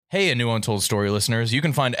Hey, a new Untold Story listeners. You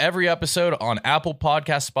can find every episode on Apple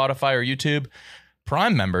Podcasts, Spotify, or YouTube.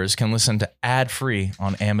 Prime members can listen to ad-free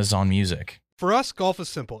on Amazon Music. For us, golf is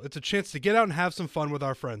simple. It's a chance to get out and have some fun with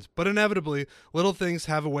our friends. But inevitably, little things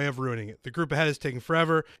have a way of ruining it. The group ahead is taking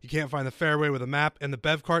forever, you can't find the fairway with a map, and the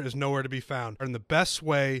bev cart is nowhere to be found. And the best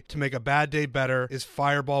way to make a bad day better is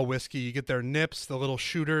Fireball Whiskey. You get their nips, the little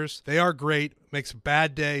shooters. They are great. Makes a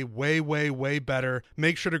bad day way, way, way better.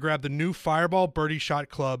 Make sure to grab the new Fireball Birdie Shot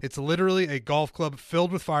Club. It's literally a golf club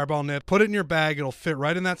filled with Fireball nip. Put it in your bag. It'll fit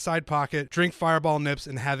right in that side pocket. Drink Fireball nips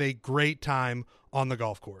and have a great time on the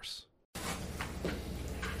golf course.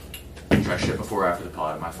 Should I shit before or after the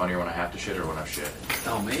pod? Am I funnier when I have to shit or when I shit?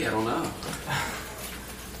 Tell me, I don't know.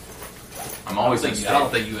 I'm always I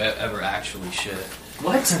don't think you ever actually shit.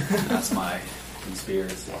 What? That's my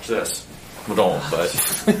conspiracy. Watch this. Well, don't, but...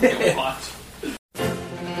 Watch.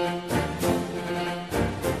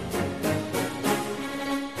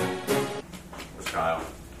 Kyle.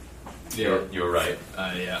 Yeah. You were right.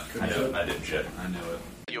 Yeah. I didn't shit. I know it.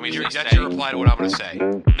 That's your reply to what I'm going to say.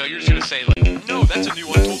 No, you're just going to say, like, no, that's a new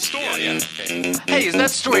Untold story. Yeah, okay. Hey, is that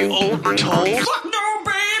story old or told? Fuck no,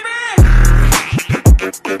 baby!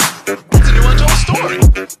 It's a new Untold story.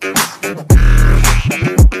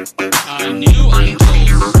 A new Untold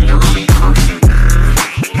story.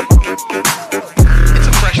 It's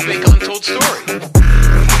a fresh bake Untold story.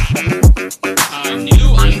 A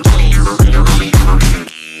new Untold story.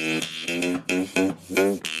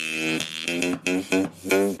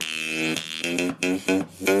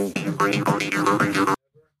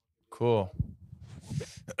 Cool.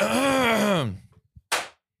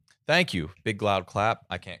 Thank you. Big loud clap.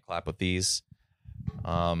 I can't clap with these.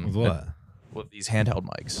 With what? With these handheld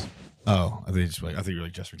mics. Oh, I think you were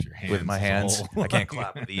like gesturing to your hands. With my as a hands. whole. I can't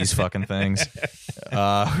clap with these fucking things.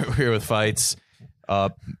 We're here with Feits.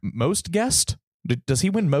 Most guest? Does he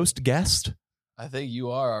win most guest? I think you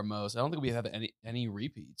are our most. I don't think we have any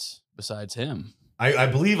repeats besides him. I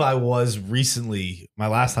believe I was recently, my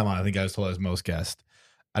last time on, I think I was told I was most guest.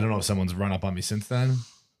 I don't know if someone's run up on me since then.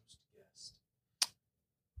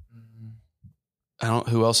 I don't.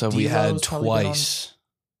 Who else have we had twice?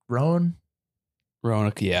 Rowan?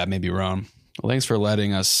 Rowan. Yeah, maybe Rowan. Well, thanks for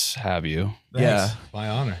letting us have you. Thanks. Yeah. My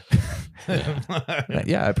honor.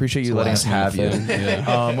 Yeah, I appreciate you letting us have you.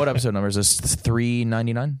 Yeah. What episode number is this?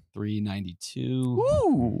 399? 392.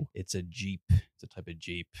 Woo! It's a Jeep. It's a type of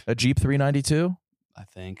Jeep, A Jeep 392? I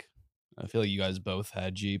think. I feel like you guys both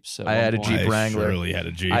had Jeeps. I had a Jeep I Wrangler. surely had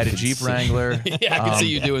a Jeep. I had a Jeep Wrangler. Yeah, I can see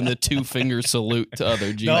you doing the 2-finger salute to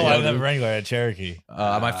other Jeep. No, I didn't have a Wrangler. I had a Cherokee.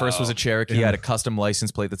 My first was a Cherokee. I had a custom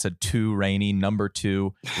license plate that said 2 rainy, number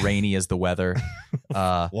 2, rainy as the weather.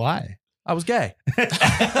 Why? I was gay.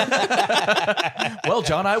 Well,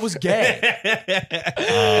 John, I was gay.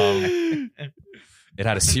 It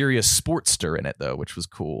had a Sirius Sportster in it, though, which was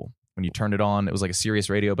cool. When you turned it on, it was like a Sirius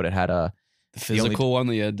radio, but it had a... The physical one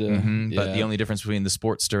that you had to... But the only difference between the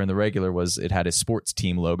Sportster and the regular was it had a sports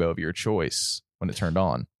team logo of your choice when it turned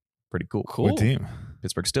on. Pretty cool. What team?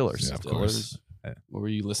 Pittsburgh Steelers. Yeah, of course. What were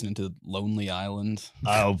you listening to? Lonely Island?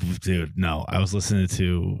 Oh, dude, no. I was listening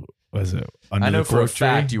to, what is it? Under I know the for a Cork Tree?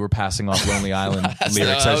 fact you were passing off Lonely Island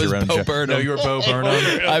lyrics as your own Bo show. Burnham. No, you were Bo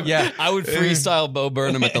Burnham. Yeah, I would freestyle Bo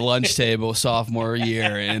Burnham at the lunch table sophomore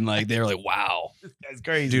year, and like they were like, "Wow, That's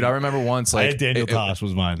crazy. Dude, I remember once I like had Daniel Tosh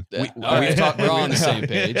was mine. we've talked. We're on the same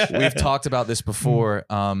page. We've talked about this before.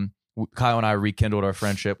 Kyle and I rekindled our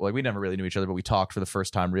friendship. Like we never really knew each other, but we talked for the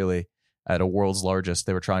first time really at a world's largest.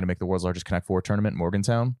 They were trying to make the world's largest Connect Four tournament in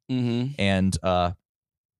Morgantown, and I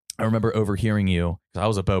remember overhearing you because I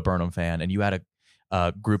was a Bo Burnham fan, and you had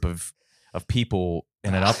a group of people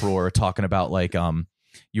in an uproar talking about like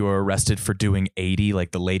you were arrested for doing 80,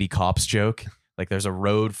 like the lady cops joke. Like there's a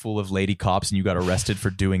road full of lady cops and you got arrested for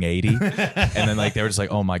doing 80. And then like they were just like,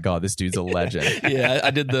 oh my God, this dude's a legend. Yeah, I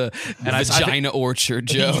did the vagina orchard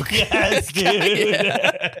joke. Yes, dude.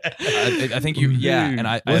 I think you, yeah. And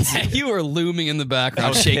I you were looming in the I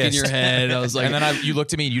background, was shaking pissed. your head. I was like, and then you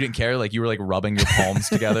looked at me and you didn't care. Like you were like rubbing your palms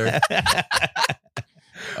together.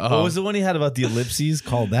 What was the one he had about the ellipses?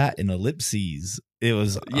 Called that an ellipses. It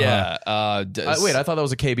was yeah. Wait, I thought that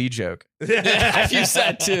was a KB joke. You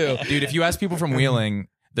said too, dude. If you ask people from Wheeling,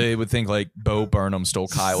 they would think like Bo Burnham stole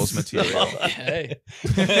Kyle's material. Hey.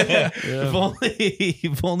 If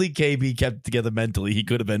only KB kept together mentally, he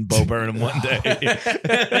could have been Bo Burnham one day.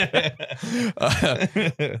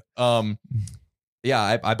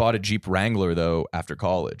 Yeah, I bought a Jeep Wrangler though after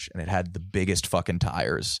college, and it had the biggest fucking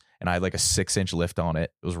tires. and I had like a 6-inch lift on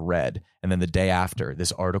it. It was red. And then the day after,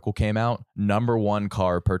 this article came out, #1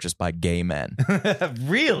 car purchased by gay men.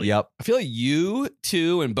 Really? Yep. I feel like you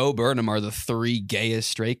two and Bo Burnham are the 3 gayest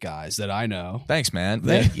straight guys that I know. Thanks, man.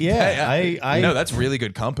 I know that's really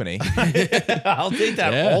good company. I'll take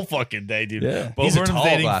that Yeah. all fucking day, dude. Yeah. Bo He's a Burnham's tall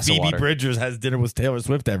dating glass of Phoebe water. Bridgers, has dinner with Taylor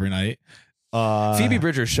Swift every night. Phoebe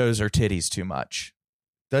Bridgers shows her titties too much.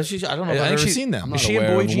 Does she? I don't know if I I've think ever she- seen them. I'm not Is she in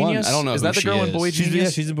aware Boy of one. Genius? I don't know Is who that the she girl in is. Boy She's,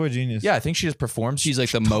 Genius? she's in Boy Genius. Yeah, I think she just performs. She's like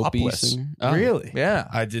the mopey topless. singer. Oh. Really? Yeah.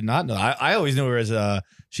 I did not know. I always knew her as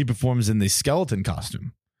she performs in the skeleton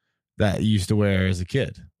costume that you used to wear as a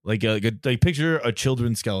kid. Like picture a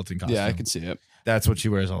children's skeleton costume. Yeah, I can see it. That's what she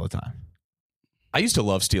wears all the time. I used to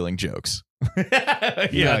love stealing jokes.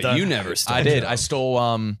 Yeah, you never stole. I did. I stole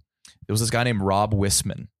there was this guy named Rob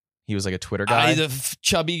Wisman. He was like a Twitter guy. The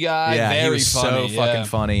chubby guy. Yeah, very he was funny. so fucking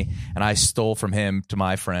funny. And I stole from him to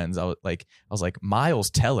my friends. I was like, Miles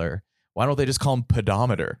Teller. Why don't they just call him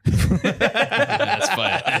Pedometer? That's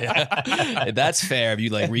funny. Yeah. That's fair if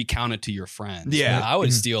you like recount it to your friends. Yeah. I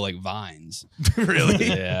would steal like vines. Really?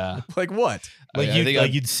 Yeah. Like what? Like I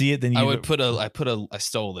think you'd see it, then you I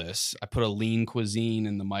stole this. I put a lean cuisine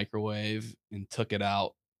in the microwave and took it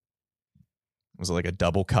out. Was it like a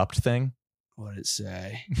double cupped thing? What did it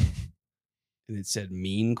say? And it said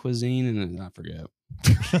mean cuisine, and I forget.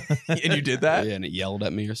 And you did that? Yeah, and it yelled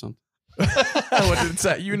at me or something. What did it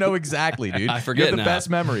say? You know exactly, dude. I You forget have the now. best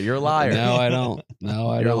memory. You're a liar. No, I don't. No,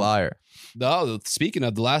 I You're don't. a liar. No, speaking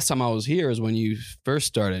of, the last time I was here is when you first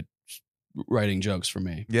started writing jokes for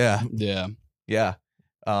me. Yeah. Yeah. Yeah.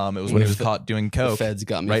 It was when he was caught doing The coke. feds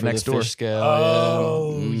got me right for next the door. fish scale.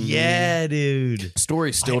 Oh, yeah. Mhm. yeah, dude.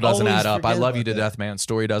 Story still I doesn't always add up. I forget love you about to that. death, man.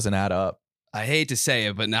 Story doesn't add up. I hate to say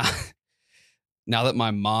it, but now that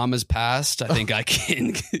my mom has passed, I think I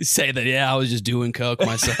can say that, yeah, I was just doing coke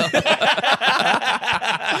myself.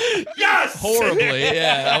 Yes! Horribly,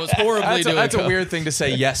 yeah. I was horribly doing That's a coke. weird thing to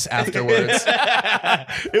say yes afterwards.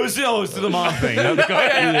 It was the mom thing. Not the coke.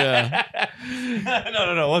 Yeah.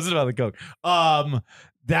 No. It wasn't about the coke.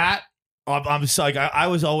 That I'm so, like I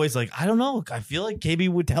was always like, I don't know. I feel like KB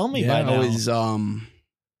would tell me by now.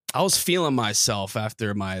 I was feeling myself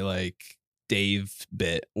after my like Dave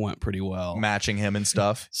bit went pretty well. Matching him and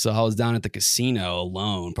stuff. So I was down at the casino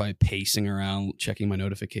alone, probably pacing around, checking my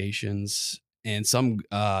notifications, and some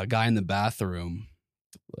guy in the bathroom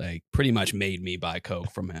like pretty much made me buy coke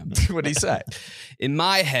from him. What'd he say? In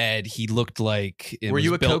my head, he looked like it Were was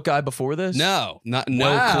you a built- coke guy before this? No, no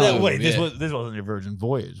Wow. clue. Wait, Yeah. this wasn't your virgin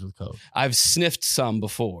voyage with coke. I've sniffed some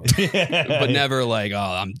before, but never like, oh,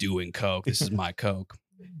 I'm doing coke. This is my coke.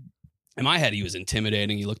 In my head, he was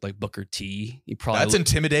intimidating. He looked like Booker T. He probably That's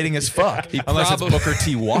intimidating as fuck. He Unless probably- it's Booker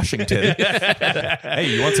T. Washington. Hey,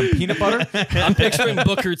 you want some peanut butter? I'm picturing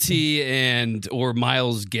Booker T. or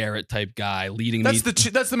Myles Garrett type guy leading That's me.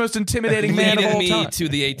 that's the most intimidating man of leading all me time. to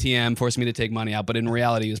the ATM, forced me to take money out. But in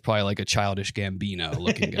reality, he was probably like a childish Gambino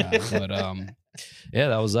looking guy. But yeah,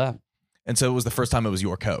 that was that. And so it was the first time it was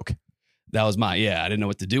your coke. That was I didn't know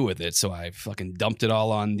what to do with it, so I fucking dumped it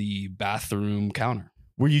all on the bathroom counter.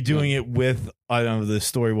 Were you doing it with? I don't know. The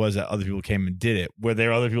story was that other people came and did it. Were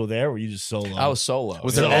there other people there? Or were you just solo? I was solo.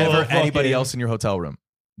 Was So- there ever fucking- anybody else in your hotel room?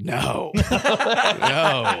 No.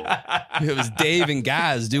 No. It was Dave and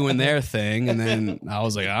guys doing their thing, and then I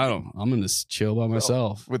was like, I'm gonna chill by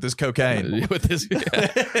myself With this cocaine. with this.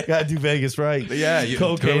 Gotta do Vegas right. Yeah, you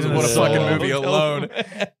Cocaine in what a the fucking soul. movie alone.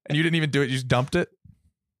 And you didn't even do it, you just dumped it?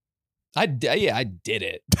 I did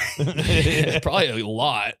it. It's probably a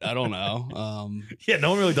lot. I don't know. Yeah, no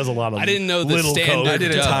one really does a lot of. I didn't know the little standard. coke. I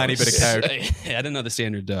did a dose. tiny bit of coke. Yeah, I didn't know the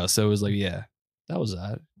standard dose, so it was like, yeah, that was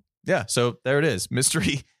that. Yeah, so there it is.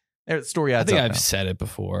 Mystery. Story I adds think up I've now. said it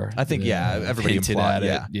before. I think, yeah, everybody hinted implied,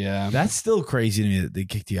 at it. Yeah. That's still crazy to me that they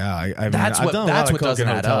kicked you out. I mean, That's I've what- done a that's lot what of coke in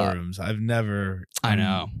doesn't add hotel up. rooms. I've never. I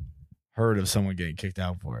know. Heard of someone getting kicked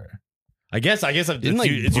out for it. I guess I've Didn't like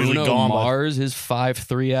it's usually Bruno gone. By, Mars, his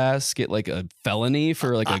 5'3" ass, get like a felony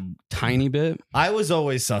for like a tiny bit? I was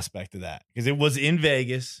always suspect of that because it was in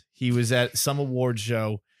Vegas. He was at some award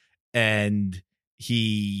show, and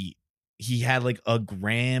he had like a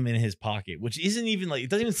gram in his pocket, which isn't even like, it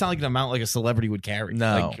doesn't even sound like an amount like a celebrity would carry.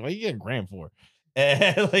 No. Like, what you get a gram for?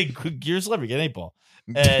 And, like, you're a celebrity, get an 8-ball.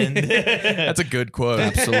 And That's a good quote.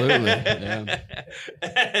 Absolutely. Yeah.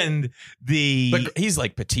 And But he's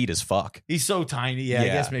like petite as fuck. he's so tiny. Yeah, I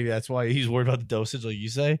Yeah. guess maybe that's why he's worried about the dosage, like you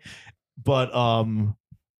say. But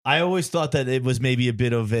I always thought that it was maybe a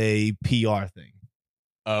bit of a PR thing.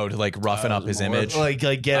 Oh, to like roughen up his more- image. Like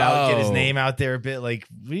get get his Oh. name out there a bit. Like,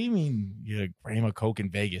 what do you mean you got a gram of coke in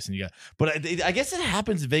Vegas and you got? But I guess it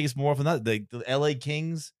happens in Vegas more often than not. The LA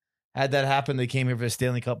Kings had that happen. They came here for a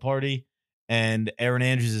Stanley Cup party, and Aaron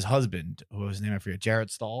Andrews' husband, who was his name, I forget,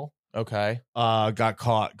 Jarrett Stahl, Okay. got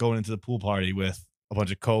caught going into the pool party with a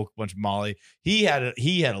bunch of coke, a bunch of Molly. He had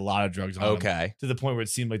a lot of drugs on him, Okay. to the point where it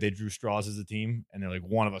seemed like they drew straws as a team, and they're like,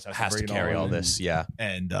 one of us Has to bring it carry all in. this. Yeah.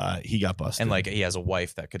 And he got busted. And like he has a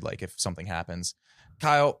wife that could like if something happens.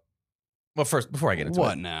 Kyle, well, first before I get into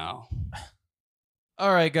What it. now?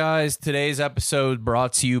 All right, guys. Today's episode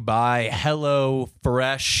brought to you by Hello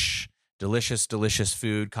Fresh. Delicious, delicious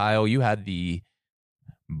food. Kyle, you had the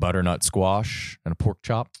butternut squash and a pork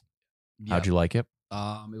chop. How'd you like it?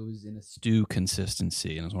 It was in a stew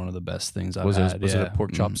consistency, and it was one of the best things I've Was it had. a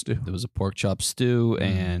pork chop stew? It was a pork chop stew,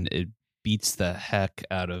 and it beats the heck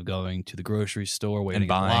out of going to the grocery store, waiting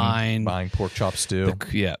And in line. buying pork chop stew,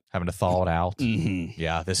 Yeah. having to thaw it out. Mm-hmm.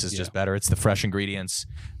 Yeah, this is Yeah. just better. It's the fresh ingredients,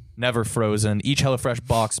 never frozen. Each HelloFresh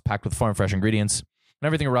box packed with farm fresh ingredients, and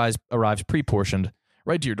everything arrives pre-portioned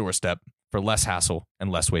right to your doorstep for less hassle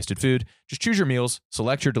and less wasted food. Just choose your meals,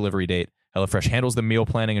 select your delivery date. HelloFresh handles the meal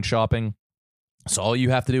planning and shopping. So all you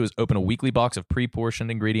have to do is open a weekly box of pre-portioned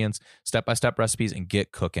ingredients, step-by-step recipes, and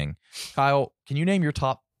get cooking. Kyle, can you name your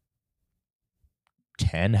top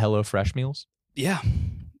 10 HelloFresh meals? Yeah.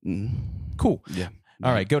 Cool. Yeah.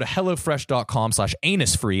 All right, go to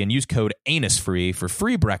HelloFresh.com/anusfree and use code anusfree for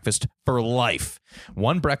free breakfast for life.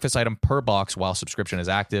 One breakfast item per box while subscription is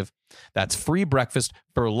active. That's free breakfast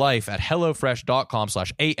for life at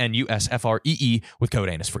HelloFresh.com/ANUSFREE with code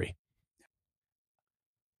anusfree.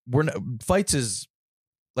 Feits is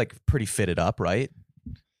like pretty fitted up, right?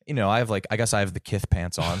 You know, I guess I have the Kith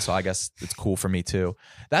pants on, so I guess it's cool for me too.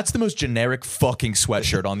 That's the most generic fucking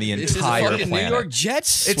sweatshirt on the This is a entire fucking planet. New York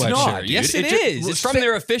Jets It's sweatshirt. not, dude. Yes, It it just- is. It's from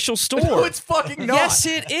their official store. No, it's fucking not. Yes,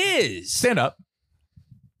 it is. Stand up.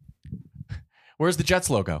 Where's the Jets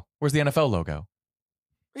logo? Where's the NFL logo?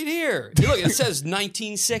 Right here. Look, it says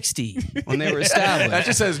 1960 when they were established. That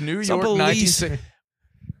just says New Some York police- 1960.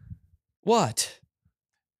 What?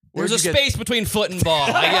 Where'd There's a you get- space between foot and ball.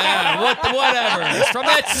 Whatever. It's from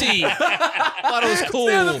Etsy. Thought it was cool.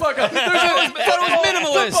 Stand the fuck up. Thought it was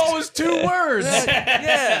minimalist. Football was 2 words.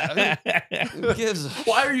 Yeah. Who gives a...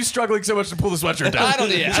 Why are you struggling so much to pull the sweatshirt down? I don't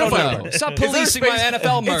know. Stop Is there policing my space-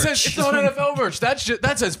 NFL merch. It says, it's not NFL merch. That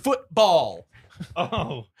says football.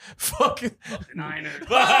 oh, Fucking Niners.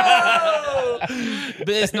 Oh! But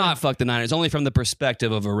it's not fuck the Niners. Only from the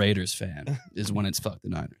perspective of a Raiders fan is when it's fuck the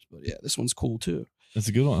Niners. But yeah, this one's cool too. that's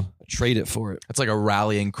a good one. I trade it for it. That's like a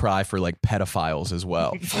rallying cry for like pedophiles as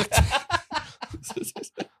well.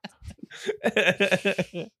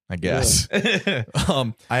 I guess. I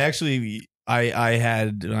actually, I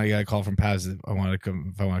had when I got a call from Paz. If I want to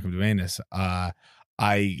come to Anus, I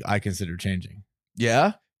consider changing.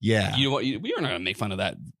 Yeah. You know what? We are not gonna make fun of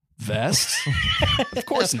that vest. Of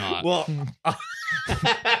course not. Well,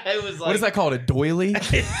 it was like, What is that called? A doily?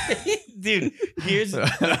 dude? Here's the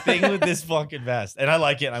thing with this fucking vest, and I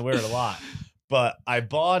like it. And I wear it a lot, but I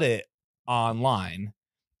bought it online,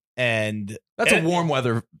 and That's a warm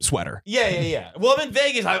weather sweater. Yeah. Well, I'm in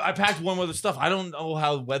Vegas. I packed warm weather stuff. I don't know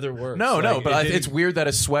how weather works. No, Like, but it's weird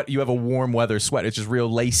that you have a warm weather sweat. It's just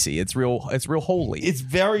real lacy. It's real holy. It's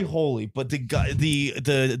very holy, but the guy,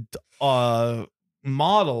 the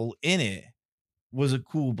model in it was a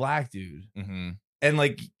cool black dude, Mm-hmm. and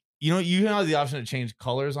like you have the option to change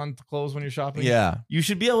colors on clothes when you're shopping. Yeah. You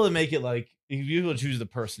should be able to make it like you be able to choose the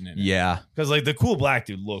person in it. Yeah. Because like the cool black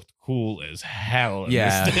dude looked cool as hell. In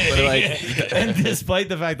Yeah, this thing. but, like- and despite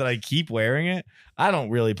the fact that I keep wearing it, I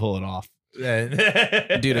don't really pull it off.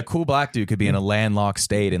 Dude, a cool black dude could be in a landlocked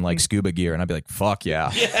state in like scuba gear, and I'd be like, "Fuck yeah!"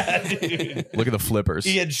 Yeah, dude. Look at the flippers.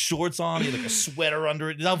 He had shorts on. He had like a sweater under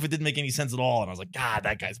it. His outfit didn't make any sense at all. And I was like, God,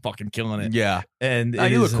 that guy's fucking killing it. Yeah, And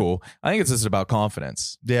you look cool. I think it's just about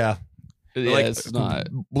confidence. Yeah. Yeah, like, it's not.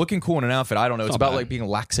 looking cool in an outfit. I don't know. It's not about bad. like being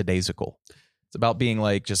lackadaisical. It's about being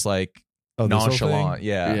like just like Oh, this whole nonchalant. thing?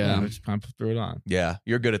 Yeah. Yeah. Just kind of throw it on. Yeah.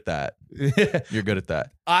 You're good at that. You're good at that.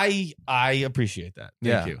 I appreciate that. Thank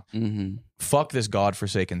Yeah. you. Mm-hmm. Fuck this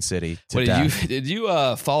godforsaken city to What death. did you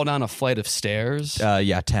fall down a flight of stairs?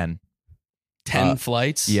 Yeah, 10. 10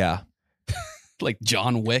 flights? Yeah. Like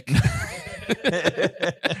John Wick.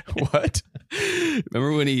 What?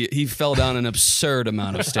 Remember when he fell down an absurd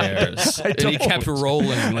amount of stairs I and he don't. kept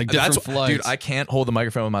rolling like different flights? Dude, I can't hold the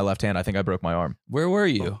microphone with my left hand. I think I broke my arm. Where were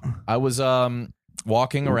you? I was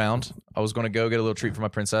walking around. I was going to go get a little treat for my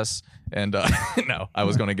princess, and no, I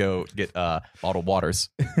was going to go get bottled waters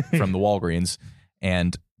from the Walgreens,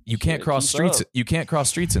 and you can't cross streets. You can't cross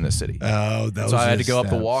streets in this city. Oh, that So I had to go up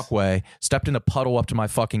the walkway, stepped in a puddle up to my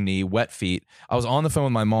fucking knee, wet feet. I was on the phone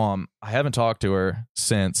with my mom. I haven't talked to her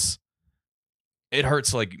since It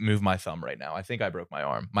hurts to like move my thumb right now. I think I broke my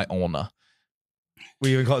arm, my ulna.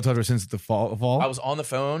 We even talked to her since the fall. I was on the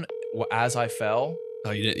phone as I fell.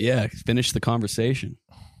 Oh, you did? Yeah, finish the conversation.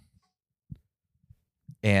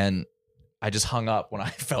 And I just hung up when I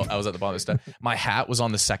felt I was at the bottom of the step. My hat was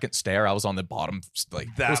on the second stair. I was on the bottom, like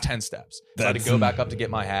it was 10 steps. So I had to go back up to get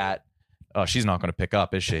my hat. Oh, she's not going to pick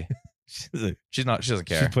up, is she? She's not. She doesn't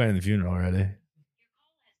care. She's planning the funeral already.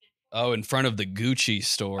 Oh, in front of the Gucci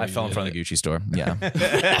store. I fell in front of the Gucci store. Yeah.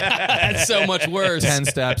 That's so much worse. 10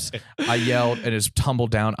 steps. I yelled and it just tumbled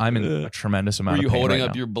down. I'm in a tremendous amount Were you of pain holding right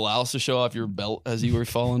up now. your blouse to show off your belt as you were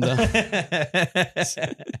falling down?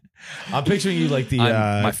 I'm picturing you like the.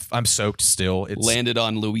 I'm soaked still. It's Landed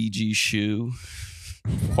on Luigi's shoe.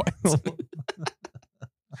 what?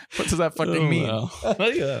 What does that fucking mean?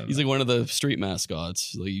 He's like one of the street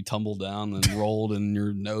mascots. Like you tumbled down and rolled, and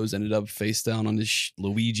your nose ended up face down on this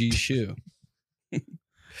Luigi's shoe.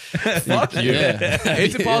 Fuck you. Yeah.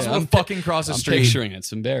 It's impossible to fucking cross the I'm street. picturing it.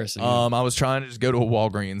 It's embarrassing. I was trying to just go to a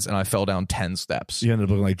Walgreens and I fell down 10 steps. You ended up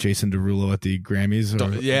looking like Jason Derulo at the Grammys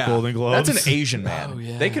or Yeah. Golden Globes. That's an Asian man. Oh,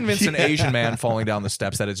 yeah. They convinced an Asian man falling down the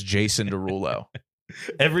steps that it's Jason Derulo.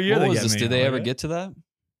 Every year what they was get this? me, Did they ever right? get to that?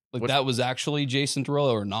 Like What- that was actually Jason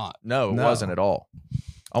Derulo or not? No, it No. wasn't at all.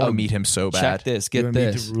 I want to meet him so bad. Check this. You Get wanna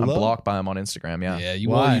meet this. Derulo? I'm blocked by him on Instagram. Yeah. Yeah, you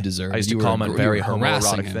Why? well, you deserve. I used You to were comment you very were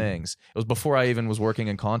harassing homoerotic him. things. It was before I even was working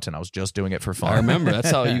in content. I was just doing it for fun. I remember. That's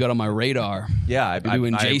how you got on my radar. Yeah, You're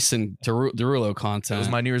doing Jason Derulo content. It was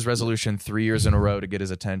my New Year's resolution 3 years in a row to get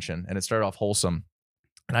his attention, and it started off wholesome.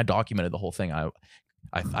 And I documented the whole thing. I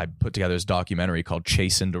put together this documentary called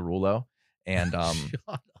Chasin' Derulo, and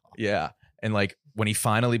yeah, and like when he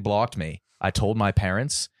finally blocked me, I told my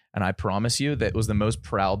parents. And I promise you that it was the most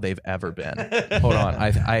proud they've ever been. Hold on.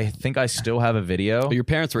 I think I still have a video. But your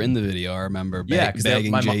parents were in the video. I remember. Yeah, because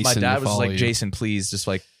begging my Jason dad to was follow like, you. Jason, please just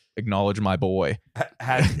like acknowledge my boy.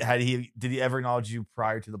 Did he ever acknowledge you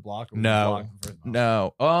prior to the block? Or was No. the block the first?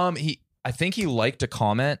 No. I think he liked a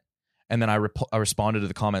comment, and then I responded to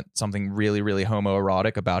the comment something really, really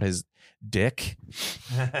homoerotic about his dick.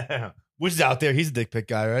 Which is out there. He's a dick pic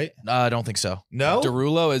guy, right? I don't think so. No,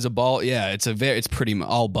 Derulo is a ball. Yeah, it's pretty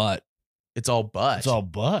all butt. It's all butt. it's all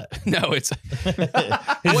butt. No, it's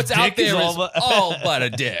His what's out dick is there all is butt. all but a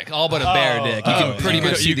dick, all but a bare Oh, dick. You can pretty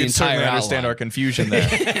much see you the can entire certainly understand outline. our confusion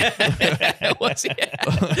there. What's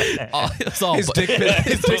it's all his butt. dick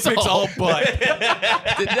his dick pic's all butt.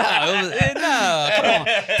 No, come on.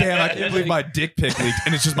 Damn, I can't believe my dick pic leaked,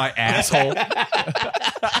 and it's just my asshole.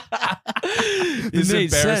 This is made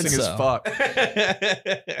embarrassing sense, as though. fuck.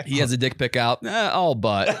 He has a dick pic out. All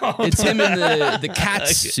but. It's him in the cat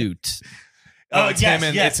suit. Oh, it's yes, him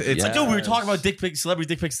and yes. it's Dude, we were talking about dick pics, celebrity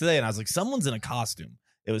dick pics today, and I was like, someone's in a costume.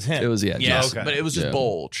 It was him. It was yes, Jason. but it was just Yeah.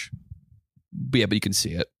 bulge. Yeah, but you can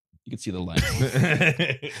see it. You can see the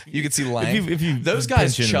length. You can see length. if you Those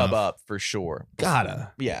guys pinch it chub enough. up for sure.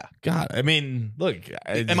 Gotta. Yeah. God, I mean, look.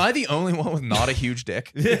 Am I the only one with not a huge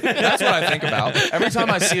dick? That's what I think about. Every time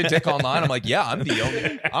I see a dick online, I'm like, yeah, I'm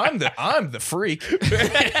the freak.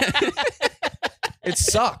 It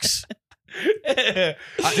sucks. Did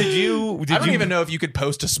I don't even know if you could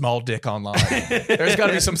post a small dick online. There's got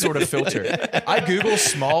to be some sort of filter. I Google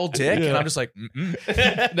small dick and I'm just like,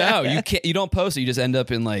 mm-mm. No, you can't. You don't post it. You just end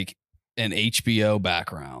up in like an HBO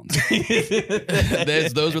background.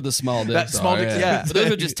 Those were the small dicks. That small dick, yeah. But those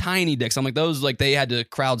are just tiny dicks. I'm like, those like they had to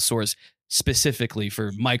crowdsource specifically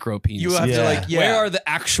for micro penis. You have to Yeah. like, yeah. Where are the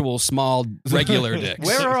actual small regular dicks?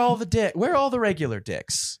 Where are all the regular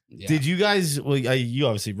dicks? Yeah. Did you guys? Well, you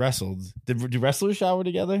obviously wrestled. Do wrestlers shower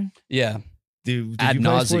together? Yeah. Did Ad you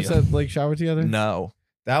play sports nauseam. that like shower together? No.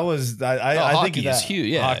 That was I hockey think is that, huge.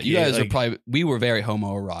 Yeah, hockey, you guys like, are probably. We were very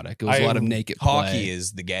homoerotic. It was a lot of naked Hockey play.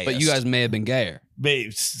 is the gayest. But you guys may have been gayer.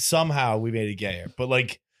 somehow we made it gayer. But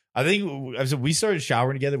like I think we started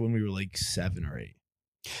showering together when we were like 7 or 8.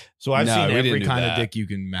 So I've No, seen we every didn't do kind that. of dick you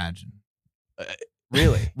can imagine.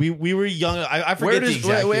 really. We were young. I Where forget the does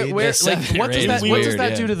exact where, age. where, Yeah, like second what does grade that is what does weird,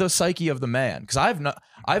 that yeah. do to the psyche of the man? Because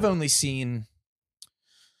I've only seen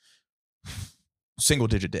single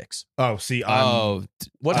digit dicks. Oh, see,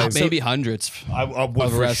 What maybe hundreds. I would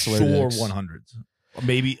of for wrestler sure dicks. 100s.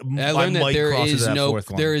 Maybe And I learned that might there cross into is that no,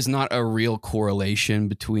 fourth one. there is not a real correlation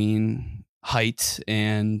between height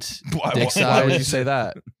and Why, dick size. why would you say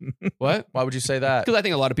that? What? Why would you say that? Because I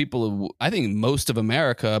think a lot of people, I think most of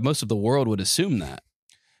America, most of the world would assume that.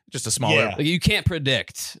 Just a smaller. Yeah. Like you can't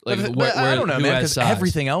predict. Like But I don't know, who man. has Because size.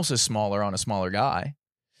 everything else is smaller on a smaller guy.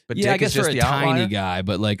 But Yeah, I dick guess is just for a the tiny outlier. guy,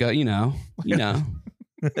 but like you know. No,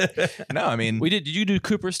 I mean, Did you do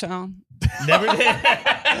Cooperstown? Never did.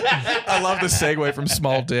 I love the segue from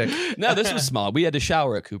small dick. No, this was small. We had to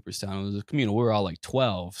shower at Cooperstown. It was a communal. We were all like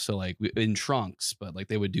 12, so like in trunks, but like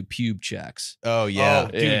they would do pube checks. Oh yeah,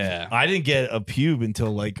 Dude, Yeah. I didn't get a pube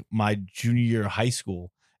until like my junior year of high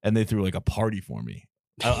school, and they threw like a party for me.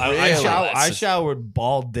 I showered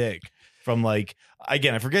bald dick from like,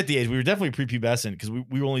 again, I forget the age. We were definitely prepubescent because we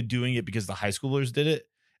were only doing it because the high schoolers did it.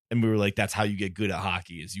 And we were like, that's how you get good at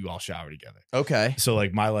hockey is you all shower together. Okay. So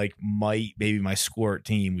like maybe my squirt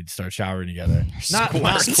team would start showering together.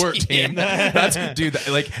 Not Squirt team. That's dude.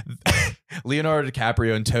 Like Leonardo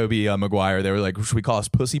DiCaprio and Toby Maguire. They were like, should we call us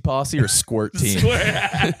Pussy Posse or Squirt Team?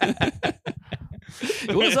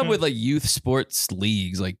 What was up with like youth sports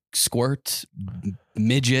leagues, like squirt,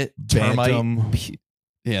 midget, Bantam.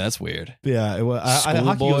 Yeah, that's weird. Yeah, it was, hockey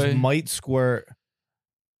Schoolboy. was might squirt.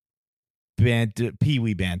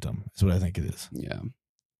 Pee-wee bantam is what I think it is. Yeah.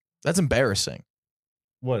 That's embarrassing.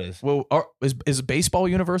 What is? Well, is baseball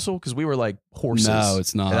universal? Because we were like horses. No,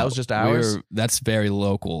 it's not. And that was just ours. That's very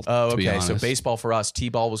local. Oh, to be okay. So honest. baseball for us.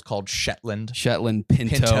 T-ball was called Shetland. Shetland,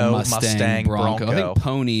 Pinto, Mustang, Bronco. I think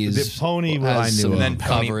Pony is The Pony, what I has knew some of. And then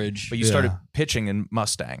Pony, coverage. But you started pitching in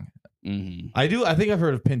Mustang. Mhm. I think I've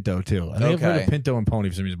heard of Pinto too. I think I've heard Okay. of Pinto and Pony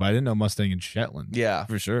for some reason, but I didn't know Mustang and Shetland. Yeah.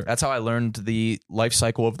 For sure. That's how I learned the life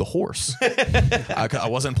cycle of the horse. I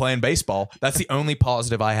wasn't playing baseball. That's the only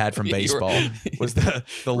positive I had from You were- baseball was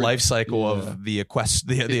the life cycle of the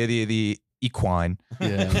the equine.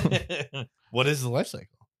 Yeah. What is the life cycle?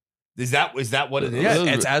 Is that what it is? Yeah, those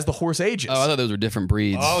it's were- as the horse ages. Oh, I thought those were different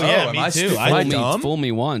breeds. Oh, yeah, am me I too. stupid? I fool, think me, dumb? fool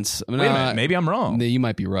me once. I mean, Wait a minute, maybe I'm wrong. You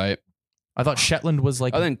might be right. I thought Shetland was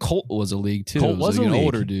like. I think Colt was a league too. Colt It was like, a league.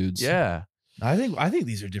 older dudes. Yeah. I think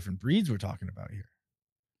these are different breeds we're talking about here.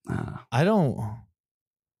 Ah. I don't.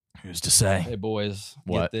 Who's to say? Hey boys,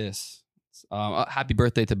 What? get this. Happy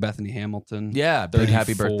birthday to Bethany Hamilton. Yeah, big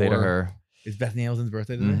happy birthday to 34. her. Is Bethany Hamilton's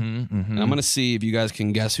birthday today? Mm-hmm, And I'm gonna see if you guys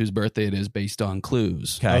can guess whose birthday it is based on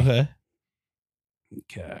clues. Okay.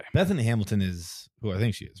 Okay. Bethany Hamilton is who I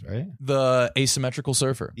think she is, right? The asymmetrical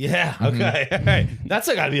surfer. Yeah. Okay. All right. That's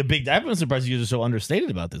got to be a big day. I'm surprised you guys are so understated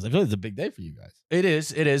about this. I feel like it's a big day for you guys. It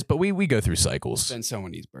is, but we go through It's cycles. been so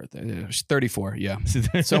many's birthday. Yeah, she's 34. Yeah.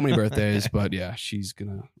 So many birthdays, but yeah, she's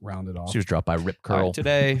gonna round it off. She was dropped by Rip All Curl. right,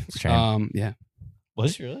 today. Shame. Yeah.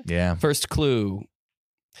 Was she really? Yeah. First clue.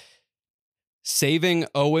 Saving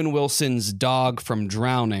Owen Wilson's dog from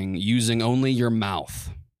drowning using only your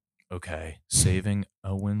mouth. Okay. Saving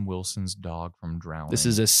Owen Wilson's dog from drowning. This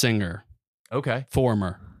is a singer, okay.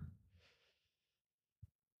 former.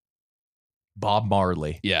 Bob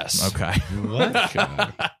Marley. Yes. Okay. What?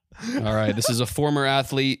 All right. This is a former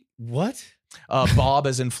athlete. What? Bob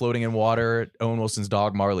as in floating in water. Owen Wilson's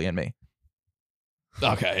dog, Marley and me.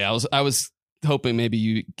 Okay. I was hoping maybe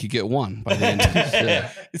you could get one by the end.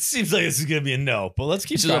 Yeah. It seems like this is going to be a no, but let's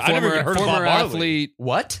keep This is a going. I never even heard of Bob former Barley. athlete.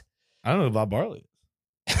 What? I don't know who Bob Barley.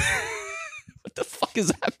 What the fuck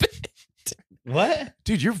is happening? What?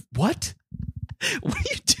 Dude, you're what? What are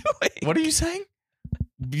you doing? What are you saying?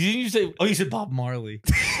 Didn't you say? Oh, you said Bob Marley.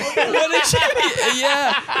 What did you?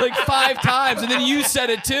 Yeah, like 5 times, and then you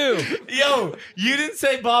said it too. Yo, you didn't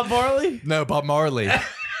say Bob Marley? No, Bob Marley.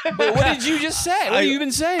 But what did you just say? What have you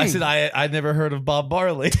been saying? I said I'd never heard of Bob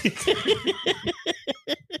Barley.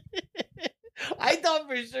 I thought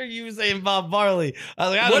for sure you were saying Bob Marley. I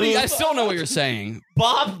was like, I still don't know what you're saying.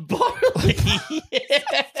 Bob Barley.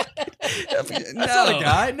 That's not a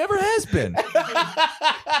guy. Never has been. That's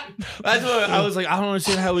what I was like. I don't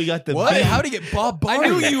understand how we got the What? beat. How to get Bob I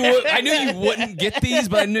Marley? knew you would. I knew you wouldn't get these,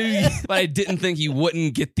 but I didn't think you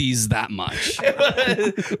wouldn't get these that much.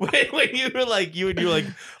 when you were like,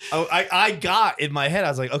 I got in my head. I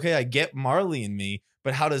was like, okay, I get Marley in me,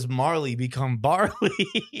 but how does Marley become Barley?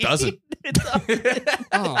 Doesn't.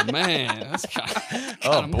 Oh man, that's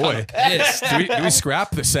Oh boy. Do we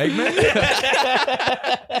scrap the segment?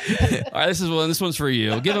 All right, this one's for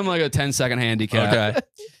you. Give him like a 10-second handicap. Okay.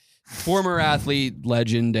 Former athlete,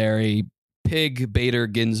 legendary Pig Bader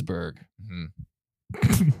Ginsburg.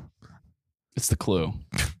 Mhm. It's the clue.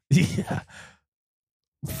 Yeah.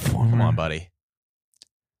 Come on, buddy.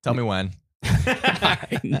 Tell me when. All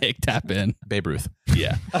right, Nick, tap in. Babe Ruth.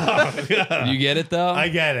 Yeah. You get it though? I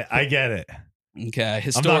get it. Okay. I'm not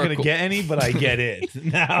Historical, going to get any, but I get it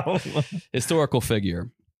now. historical figure.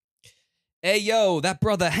 Hey, yo, that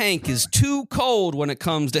brother Hank is too cold when it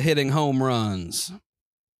comes to hitting home runs.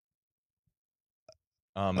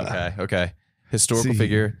 Okay. Historical See.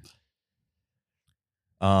 figure.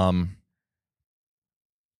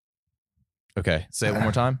 Okay. Say it one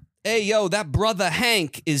more time. Hey, yo, that brother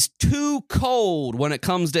Hank is too cold when it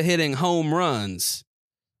comes to hitting home runs.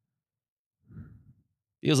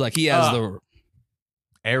 Feels like he has the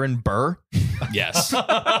Aaron Burr. yes. All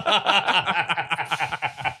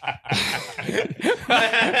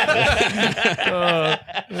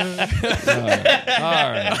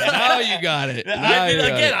right. Now you got it.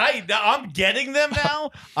 I'm getting them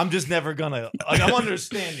now. I'm just never gonna. I'm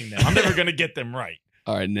understanding them. I'm never gonna get them right.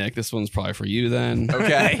 All right, Nick. This one's probably for you then.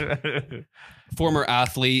 Okay. Former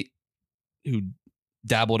athlete who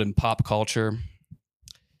dabbled in pop culture.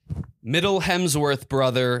 Middle Hemsworth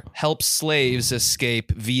brother helps slaves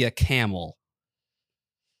escape via camel.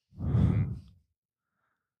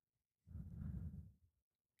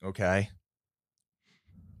 Okay.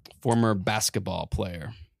 Former basketball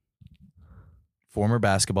player. Former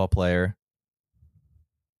basketball player.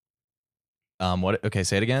 What? Okay,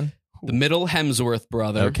 say it again. The Middle Hemsworth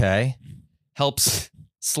brother Okay. helps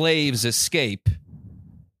slaves escape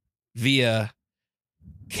via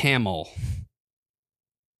camel.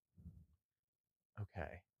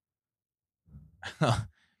 Okay.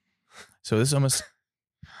 So this almost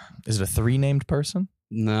is it a 3 named person?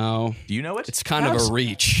 No, Do you know it? it's kind of a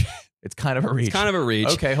reach. It's kind of a reach. It's kind of a reach.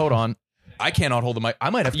 Okay, hold on. I cannot hold the mic. I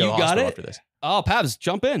might have to go You to got hospital it? after this. Oh, Pabs,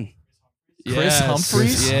 jump in. Chris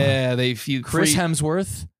Humphries? Yeah, Chris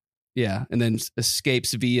Hemsworth. Yeah, and then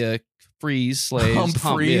escapes via freeze slaves.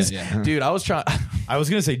 Humphries. Yeah. Dude, I was trying. I was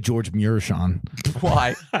gonna say George Murashon.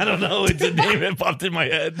 Why? I don't know. It's a name that popped in my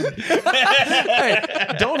head.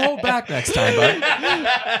 Hey, don't hold back next time, bud.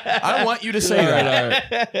 I want you to say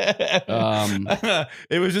that. All right.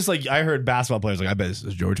 It was just like I heard basketball players like, I bet this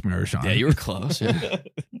is George Murashon. Yeah, you were close. Yeah.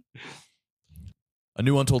 A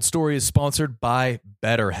new Untold Story is sponsored by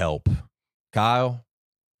BetterHelp. Kyle,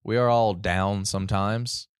 we are all down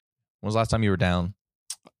sometimes. When was the last time you were down?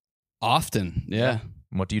 Often, yeah.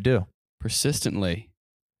 What do you do? Persistently.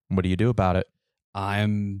 What do you do about it?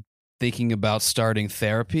 I'm thinking about starting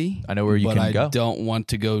therapy. I know where you but can I go. don't want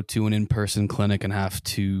to go to an in-person clinic and have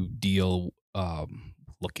to deal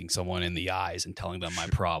looking someone in the eyes and telling them my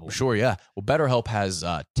problem. Sure, yeah. Well, BetterHelp has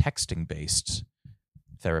texting-based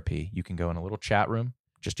therapy. You can go in a little chat room,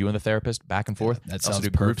 just you and the therapist, back and forth. That also sounds do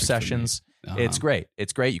group perfect for me. sessions. Uh-huh. It's great.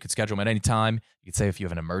 It's great. You can schedule them at any time. You could say if you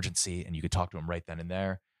have an emergency, and you could talk to them right then and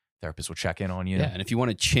there. Therapist will check in on you. Yeah, and if you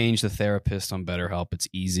want to change the therapist on BetterHelp, it's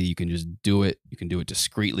easy. You can just do it. You can do it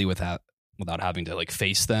discreetly without having to like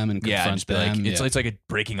face them and confront and just be them. like, it's like a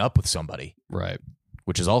breaking up with somebody, right.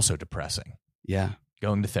 which is also depressing. Yeah.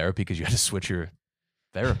 Going to therapy because you had to switch your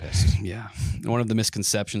therapist. Yeah. One of the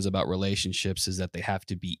misconceptions about relationships is that they have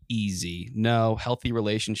to be easy. No, healthy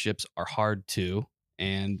relationships are hard too.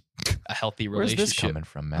 And a healthy Where's relationship this coming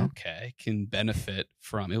from, man? okay, can benefit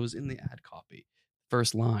from, it was in the ad copy.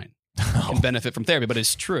 First line. Can benefit from therapy, but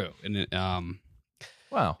it's true. And it,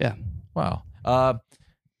 Wow. Yeah. Wow.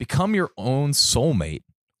 Become your own soulmate,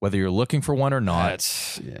 whether you're looking for one or not.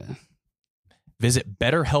 that's, yeah. Visit I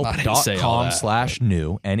didn't say all that,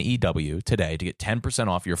 betterhelp.com/new, N-E-W, today to get 10%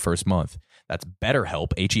 off your first month. That's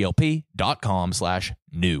betterhelp,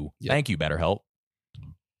 HELP.com/new. Yep. Thank you, BetterHelp.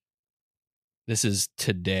 This is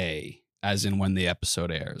today, as in when the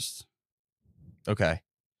episode airs. Okay.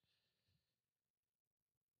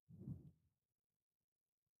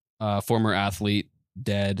 Former athlete,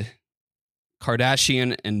 dead.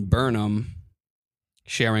 Kardashian and Burnham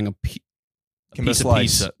sharing a piece of Slice.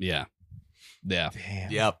 pizza. Yeah. Yeah.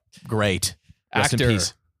 Damn. Yep. Great. Rest Actor. in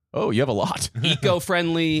peace. Oh, you have a lot.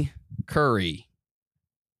 Eco-friendly curry.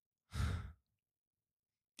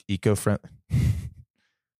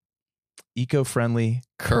 Eco-friendly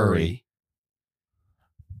curry.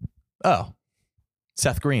 Oh.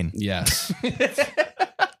 Seth Green. Yes.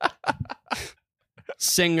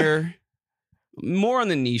 Singer. More on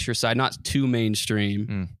the niche side, not too mainstream.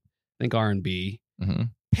 Mm. I think R&B. Mm-hmm.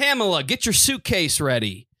 Pamela, get your suitcase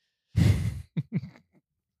ready.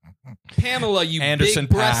 Pamela, you Anderson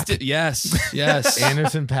big-breasted. Paak. Yes. Yes.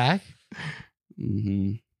 Anderson Paak?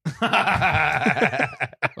 Mm-hmm. All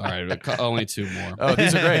right, only 2 more. Oh,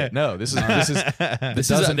 these are great. No, this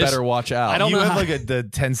doesn't better watch out. I don't You know have how- like the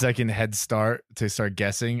 10-second head start to start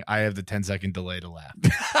guessing. I have the 10-second delay to laugh.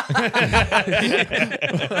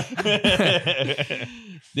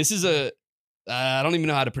 This is a I don't even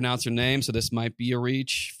know how to pronounce her name, so this might be a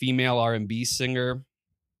reach. Female R&B singer.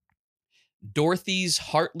 Dorothy's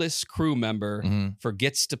heartless crew member Mhm.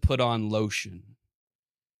 forgets to put on lotion.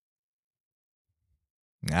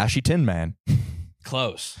 Ashy Tin Man.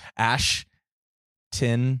 Close. Ash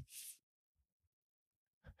Tin.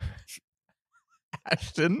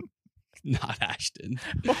 Ashton? Not Ashton.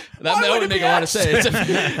 Why That would would it make be a lot of sense.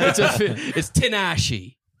 Ashton? It's Tin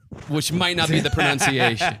Ashy, which might not be the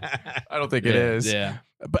pronunciation. I don't think it is. Yeah.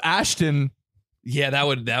 But Ashton. Yeah, that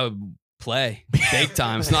would Play. Big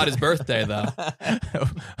time. It's not his birthday, though.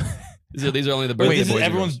 These are only the birthday boys.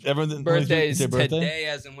 Everyone's birthdays their birthday? today,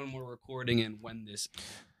 as in when we're recording and when this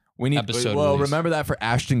We need. episode Well, release. remember that for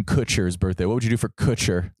Ashton Kutcher's birthday. What would you do for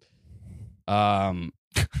Kutcher?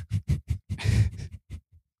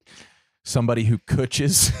 Somebody who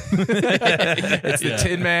kutches. It's the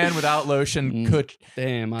Tin Man without lotion. Kutch.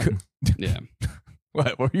 Damn. Yeah.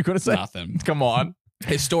 What were you going to say? Nothing. Come on.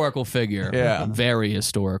 Historical figure. Yeah. Very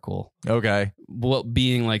historical. Okay. Well,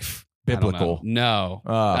 being like Biblical. No.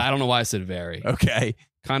 I don't know why I said very. Okay.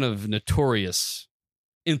 Kind of notorious,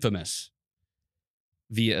 infamous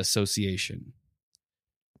via association.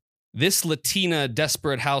 This Latina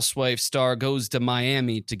desperate housewife star goes to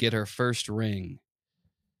Miami to get her first ring.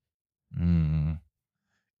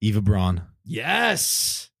 Eva Braun.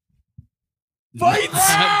 Yes. Fights! Was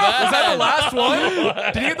that the bad. last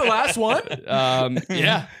one? Did you get the last one?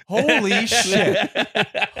 Yeah. Holy shit.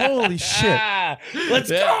 Holy shit. Let's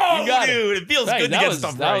Yeah, go, you got it. dude. It feels Hey, good to that get was,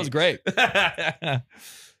 stuff that right. was great.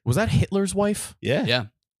 Was that Hitler's wife? Yeah. Yeah.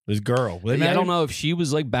 This girl. Were they Yeah, I married? don't know if she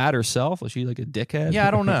was like bad herself. Was she like a dickhead? Yeah,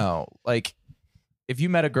 I don't know. Like, if you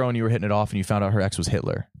met a girl and you were hitting it off and you found out her ex was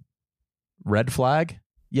Hitler, red flag?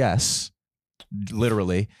 Yes.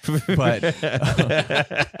 Literally. But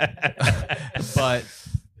but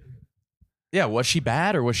yeah, was she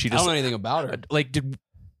bad or was she I don't just know anything about her. like did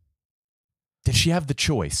she have the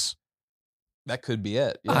choice? That could be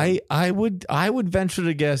it. Yeah. I would venture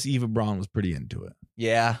to guess Eva Braun was pretty into it.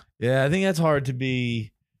 Yeah. Yeah, I think that's hard to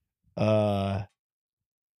be. I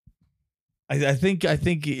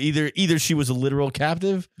think either she was a literal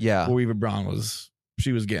captive, Yeah. or Eva Braun was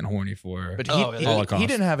getting horny for her. But Oh, he, yeah. he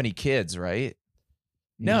didn't have any kids, right?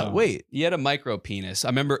 No, wait. He had a micro penis. I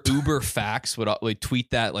remember Uber Facts would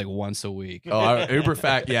tweet that like once a week. Oh, Uber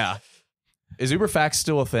Fact, yeah. Is Uber Fact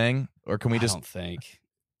still a thing? Or can we I just don't think.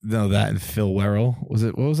 No, that and Phil Werrell. Was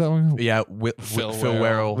it? What was that one? Yeah, Phil Phil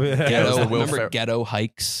Werrell. Werrell. Yeah, Yeah, it was the Will Remember Fer- Ghetto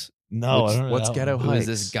Hikes? No, What's- I don't know what's that Ghetto one. Who Hikes?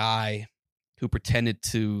 was this guy who pretended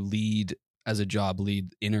to lead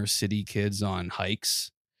inner city kids on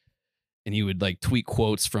hikes, and he would like tweet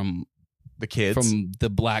quotes from the kids. from the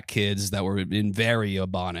black kids that were in very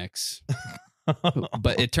Ebonics.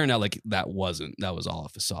 But it turned out like that was all a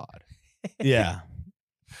facade. Yeah.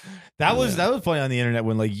 That was funny on the internet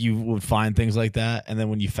when like you would find things like that, and then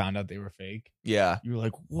when you found out they were fake, Yeah. you were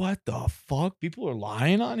like, "What the fuck? People are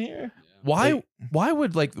lying on here." Why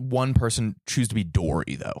would like one person choose to be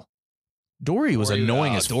Dory though? Dory was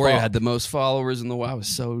annoying as Dory fuck. had the most followers in the world. I was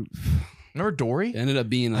so Remember Dory? it ended up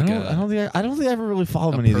being I like don't think I ever really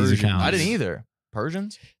followed a many of these Persian. accounts. I didn't either.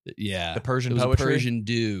 Persians? yeah, The Persian it was poetry? a Persian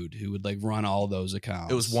dude who would like run all those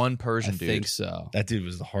accounts. It was one Persian I dude. think so. That dude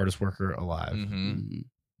was the hardest worker alive. Mm-hmm. Mhm.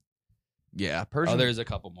 Yeah, Persian. Oh, there's a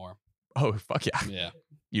couple more. Oh, fuck yeah. Yeah.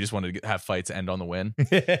 You just wanted to have fights end on the win, and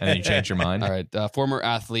then you changed your mind. All right. Former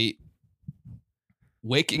athlete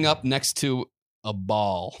waking up next to a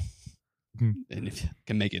ball, and if you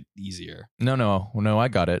can make it easier. No, I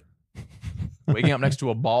got it. Waking up next to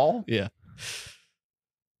a ball? Yeah.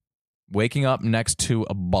 Waking up next to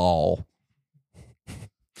a ball.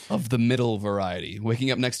 Of the middle variety. Waking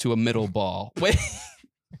up next to a middle ball.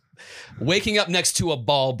 Waking up next to a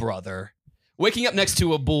ball, brother. Waking up next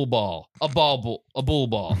to a bull ball. A bull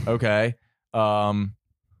ball. Okay.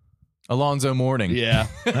 Alonzo Mourning. Yeah.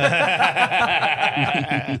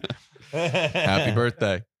 Happy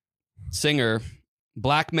birthday. Singer.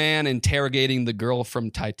 Black man interrogating the girl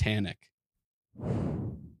from Titanic.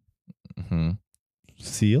 Mm-hmm.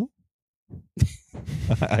 Seal?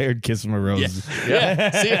 I heard "Kiss from a Rose."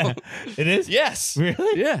 Yeah. Seal. It is. Yes.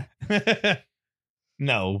 Really? Yeah.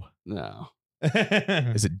 No. No.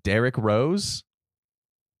 Is it Derek Rose?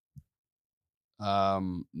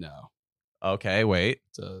 No. Okay, wait.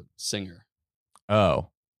 It's a singer. Oh.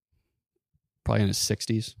 Probably in his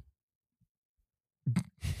 60s.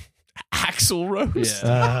 Axl Rose?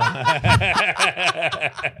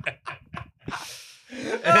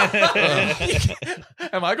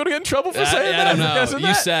 Am I going to get in trouble for saying that? I don't know. Guessing You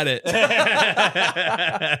that? said it.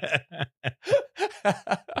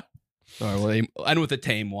 All right, well, end with a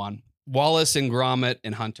tame one. Wallace and Gromit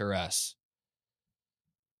and Hunter S.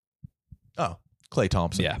 Oh, Clay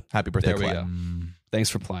Thompson. Yeah. Happy birthday, There we Clay. go. Thanks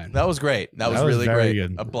for playing. That was great. That was That was really very great.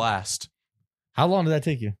 good. A blast. How long did that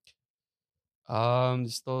take you?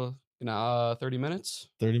 Still 30 minutes.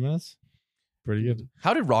 30 minutes? Pretty good.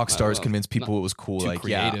 How did rock I don't stars know. convince people Not it was cool? too Like,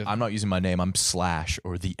 creative. yeah, I'm not using my name. I'm Slash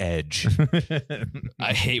or The Edge.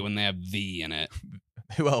 I hate when they have "the" in it.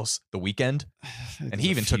 Who else? The Weeknd. And he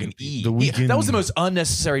even took an E. The Weeknd. That was the most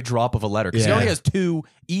unnecessary drop of a letter because he Yeah. only has 2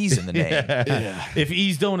 E's in the name. Yeah. If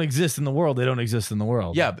E's don't exist in the world, they don't exist in the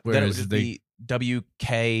world. Yeah, but then it would Whereas just be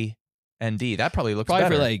WKND. That probably looks Probably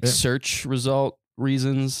better. for like search result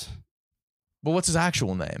reasons. But what's his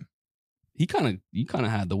actual name? He kind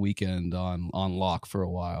of had the Weeknd on lock for a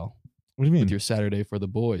while What do you mean? with your Saturday for the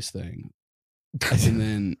Boys thing, and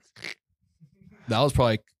then that was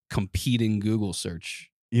probably competing Google search.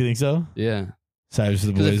 You think so? Yeah, Saturday for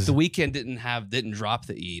the because if Boys. the Weeknd didn't drop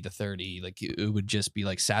the E, the third E, like it would just be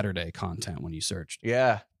like Saturday content when you searched.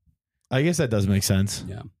 Yeah. I guess that does make sense.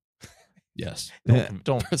 Yeah. Yes.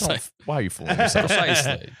 Don't. Precise. Why are you fooling yourself?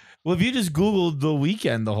 Precisely. Well, if you just Googled the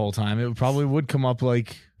weekend the whole time, it probably would come up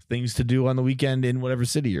like things to do on the weekend in whatever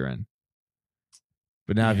city you're in.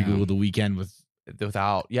 But now if you Yeah. Google the weekend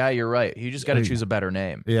Without. Yeah, you're right. You just got to choose a better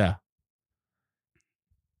name. yeah.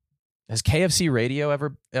 Has KFC Radio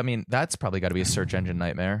ever? I mean, that's probably got to be a search engine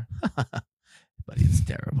nightmare. But it's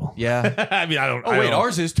terrible. Yeah. I mean, I don't. Oh, I wait, don't-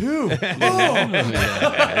 ours is too. Ours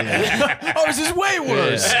is way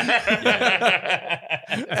worse.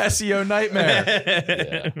 SEO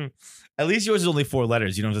nightmare. At least yours is only 4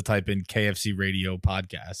 letters. You don't have to type in KFC Radio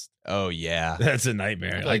podcast. Oh, yeah. That's a I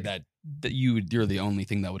nightmare. feel like that you're the only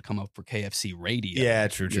thing that would come up for KFC radio. Yeah,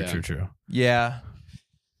 true. Yeah. Yeah.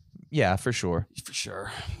 Yeah, for sure. For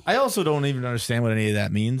sure. I also don't even understand what any of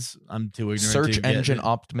that means. I'm too ignorant. Search to get engine it.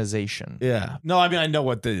 optimization. Yeah. No, I mean I know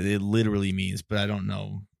what it literally means, but I don't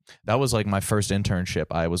know. That was like my first internship.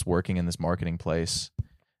 I was working in this marketing place.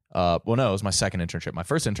 Well, no, it was my second internship. My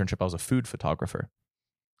first internship, I was a food photographer.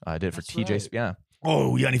 I did it for TJ's. Yeah.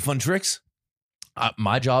 Oh, you got any fun tricks?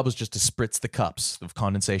 My job was just to spritz the cups of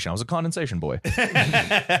condensation. I was a condensation boy. Dude,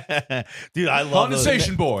 I love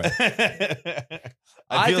Condensation boy.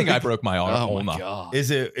 I feel think I like- broke my arm. Oh my ulna. god.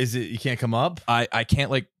 Is it you can't come up? I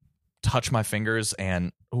can't like touch my fingers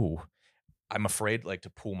and I'm afraid like to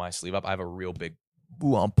pull my sleeve up. I have a real big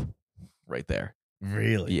lump right there.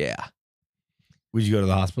 Really? Yeah. Would you go to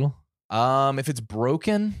the hospital? If it's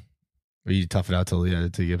broken, Or you tough it out till you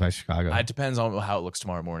get back to Chicago? it depends on how it looks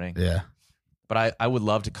tomorrow morning. Yeah. But I would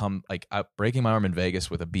love to come like breaking my arm in Vegas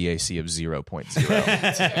with a BAC of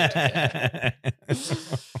 0.0.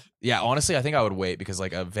 Yeah, honestly, I think I would wait because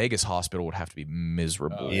like a Vegas hospital would have to be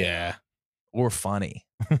miserable. Yeah. Or funny.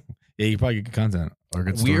 Yeah, you probably get good content or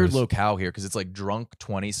good Weird stories. locale here because it's like drunk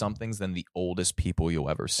 20 somethings than the oldest people you'll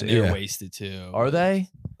ever see. And they're Yeah. wasted too. Are they?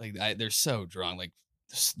 Like they're so drunk. Like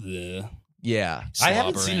Yeah. I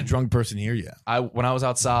haven't seen a slobbering. drunk person here yet. When I was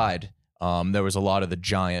outside, there was a lot of the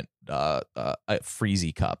giant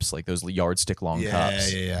freezy cups, like those yardstick long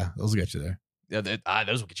cups. Yeah. Those will get you there.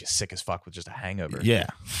 Those will get you sick as fuck with just a hangover. Yeah.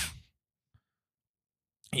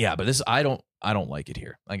 Yeah, but this I don't like it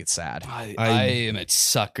here. I think it's sad. I I- am a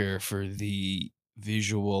sucker for the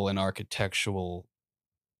visual and architectural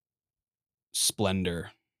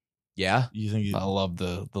splendor. Yeah. You think you I love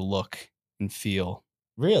the look and feel.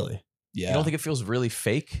 really? Yeah. You don't think it feels really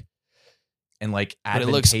fake and like But it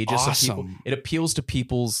looks advantageous of people? awesome. It appeals to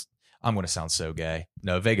people's. I'm going to sound so gay.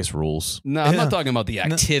 No, Vegas rules. No, I'm Yeah. not talking about the No.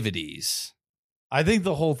 activities. I think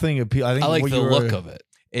the whole thing appeal. I think I like what the you were- look of it.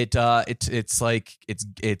 It's like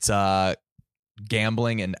it's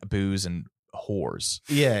gambling and booze and whores.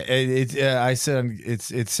 Yeah, I said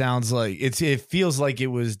it sounds like it feels like it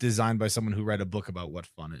was designed by someone who read a book about what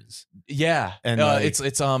fun is. Yeah, And, and like- it's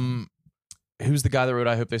who's the guy that wrote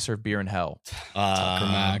 "I Hope They Serve Beer in Hell"? Tucker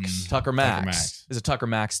Max. Tucker Max. Max. Is a Tucker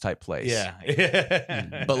Max type place.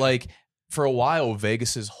 Yeah, But like for a while,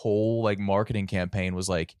 Vegas's whole like marketing campaign was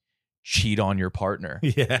like cheat on your partner.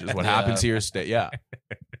 yeah, Which is what Yeah. happens here. Yeah,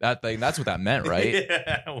 that thing. That's what that meant, right?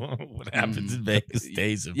 Yeah. What happens in Vegas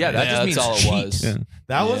stays in Yeah, that Vegas. just means that's all it cheat. was. Yeah.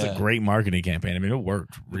 That was a Yeah. great marketing campaign. I mean, it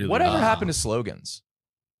worked really. Whatever well. happened to slogans?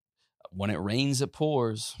 When it rains, it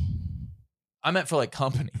pours. I meant for like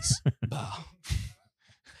companies.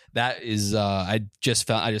 That is, I just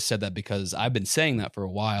said that because I've been saying that for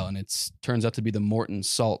a while, and it's turns out to be the Morton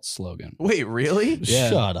Salt slogan. Wait, really? Yeah.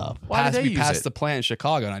 Shut up. Why did they we use passed it? the plant in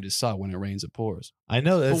Chicago, and I just saw when it rains, it pours. I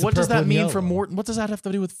know. But That's what does purple that and mean yellow. for Morton? What does that have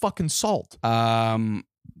to do with fucking salt?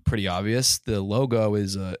 Pretty obvious. The logo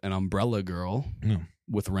is an umbrella girl Mm.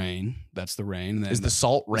 with rain. That's the rain. And then Is the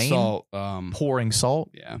salt the rain? salt, Pouring salt?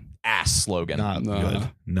 yeah. Ass slogan. Not No. good.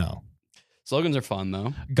 No. Slogans are fun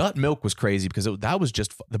though. Gut Milk was crazy because that was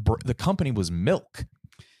just the company was milk.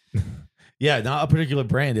 Yeah, not a particular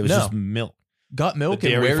brand. It was No. just milk. Gut Milk The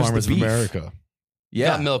and Dairy where's Farmers the of beef? America. Yeah,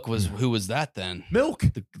 Got Milk was who was that then? milk.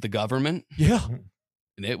 The government, Yeah,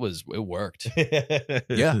 and it worked.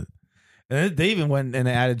 Yeah. And they even went and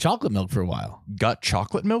added chocolate milk for a while. Got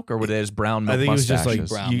chocolate milk, or were they just brown milk I think it was just like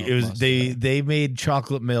mustaches? brown it was milk they made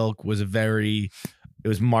chocolate milk it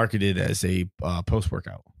was marketed as a post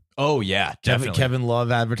workout. Oh yeah, definitely. Kevin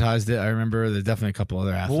Love advertised it. I remember there's definitely a couple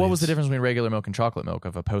other athletes. Well, what was the difference between regular milk and chocolate milk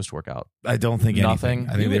of a post workout? I don't think Nothing? anything.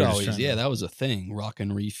 I You think would they were always, just yeah, that was a thing. Rock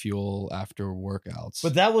and refuel after workouts.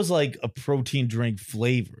 But that was like a protein drink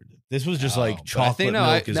flavored. This was just like But chocolate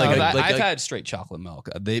milk. Is I've had straight chocolate milk.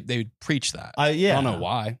 They preach that. I don't know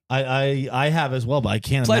why. I have as well, but I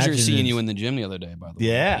can't Pleasure imagine seeing it's- you in the gym the other day, by the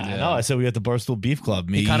way. Yeah, I know. I said we got the Barstool Beef Club.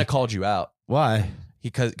 He kind of called you out. Why?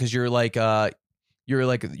 Because you're like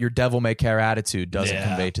your devil may care attitude doesn't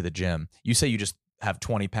convey to the gym. You say you just have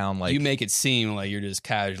 20-pound like you make it seem like you're just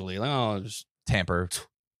casually like, just tamper.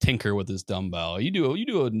 tinker with this dumbbell. You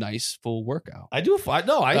do a nice full workout. I do I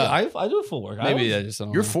do a full workout. Maybe I just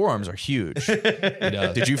don't Your know. forearms are huge.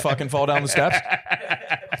 does. Did you fucking fall down the steps?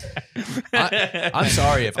 I'm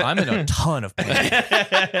sorry if I'm in a ton of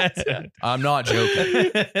pain. I'm not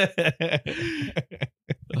joking.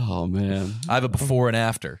 Oh man, I have a before and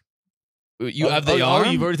after. you have the arm.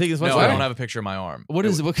 You've already taken this much. No, I don't have a picture of my arm. What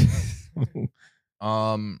is it?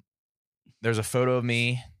 There's a photo of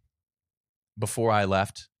me before I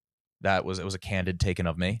left. It was a candid taken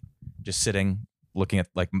of me, just sitting looking at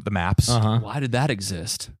like the maps. Why did that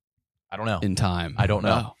exist I don't know. in time? I don't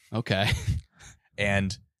know. Oh, okay.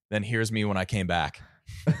 And then here's me when I came back.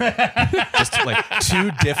 Just like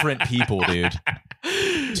two different people, dude.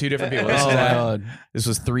 Two different people. Oh, God. This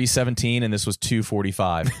was 317 and this was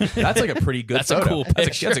 245. That's like a pretty good That's photo. a cool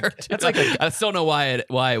picture. That's like a, I still don't know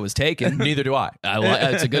why it was taken. neither do I.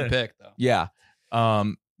 It's a good pick though. Yeah.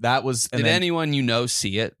 That was. And Did then, anyone you know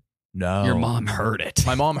see it? No. Your mom heard it.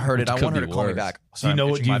 My mom heard it. I Could want her be to call me worse. back. Do you know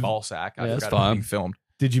what my you- ball sack? I Yeah, that's forgot it was fine. being filmed.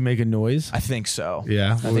 Did you make a noise? I think so.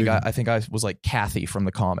 Yeah. I think I was like Kathy from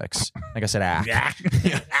the comics. Like I said,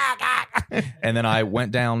 and then I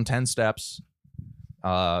went down 10 steps.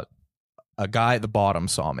 A guy at the bottom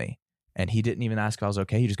saw me, and he didn't even ask if I was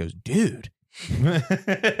okay. He just goes, "Dude."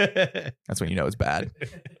 That's when you know it's bad.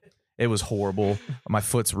 It was horrible. My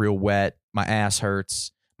foot's real wet. My ass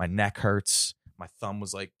hurts. My neck hurts. My thumb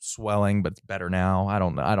was like swelling, but it's better now. I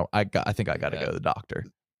don't know. I think I got to go to the doctor.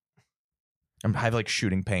 I have like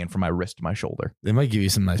shooting pain from my wrist to my shoulder. They might give you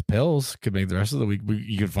some nice pills. Could make the rest of the week.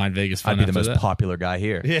 You could find Vegas fun. I'd be the after most that. popular guy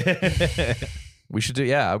here. Yeah. We should do.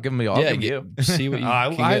 Yeah, I'll give him. I'll give him you. See what you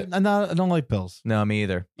can I get. don't like pills. No, me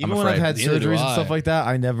either. Even I'm when I've afraid. had Neither do surgeries and I. stuff like that,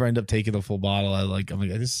 I never end up taking the full bottle. I'm like,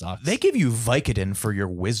 this sucks. They give you Vicodin for your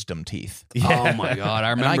wisdom teeth. Oh my God. I I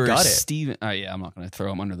remember got it. Steven. Yeah, I'm not going to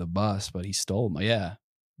throw him under the bus, but he stole my. Yeah.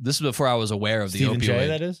 This is before I was aware of the Stephen opioid. J,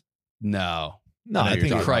 that is? No. No, I know I you're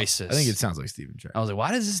think talking Crisis. I think it sounds like Stephen J. I was like,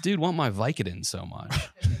 why does this dude want my Vicodin so much?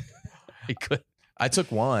 He could. I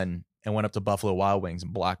took one and went up to Buffalo Wild Wings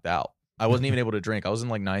and blacked out. I wasn't even able to drink. I was in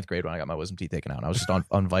like 9th grade when I got my wisdom teeth taken out. And I was just on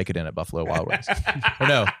Vicodin at Buffalo Wild Wings. Or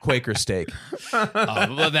no, Quaker Steak.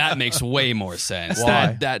 Well, that makes way more sense.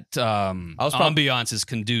 Why? That was prob- ambiance is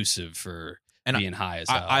conducive for And being high as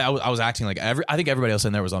hell. I was acting like I think everybody else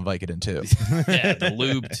in there was on Vicodin too. Yeah, the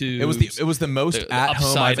lube too. It was the most at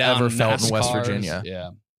home I've ever felt in West NASCARs. Virginia.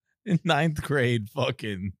 Yeah. In 9th grade,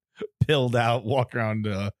 fucking pilled out, walk around,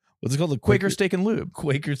 what's it called? The Quaker Steak and Lube.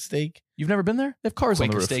 Quaker Steak? You've never been there? They have cars on the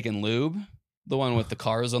Quaker roof. Steak and Lube, the one with the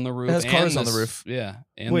cars on the roof. It has cars and on the this- roof. Yeah,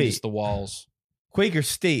 and Wait. just the walls. Quaker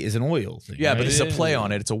State is an oil thing. Yeah, right? but this is a play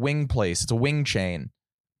on it. It's a wing place. It's a wing chain,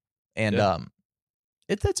 and Yeah.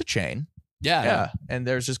 it's a chain. Yeah, Yeah, and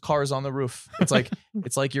there's just cars on the roof. It's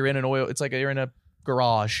like you're in an oil. It's like you're in a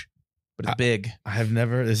garage, but it's big. I have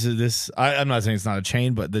never. I'm not saying it's not a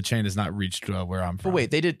chain, but the chain has not reached where I'm from. But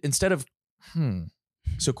wait, they did instead of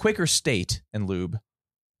So Quaker State and Lube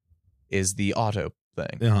is the auto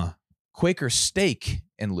thing. Uh-huh. Quaker Steak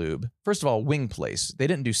and Lube. First of all, wing place. They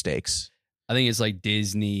didn't do steaks. I think it's like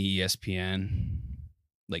Disney, ESPN,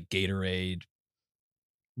 like Gatorade,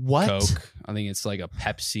 What? Coke. I think it's like a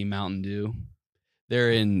Pepsi, Mountain Dew.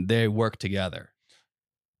 They work together.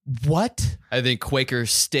 What? I think Quaker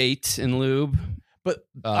State and Lube. But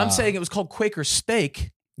I'm saying it was called Quaker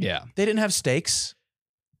Steak. Yeah, They didn't have steaks,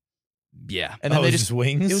 yeah. and then Oh, they it's just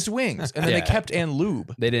wings. it was wings, and then Yeah. they kept and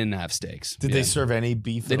lube. They didn't have steaks. Did Yeah. they serve any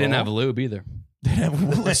beef? They at didn't all? have lube either. They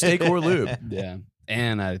didn't have steak or lube. Yeah,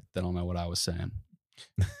 and I don't know what I was saying.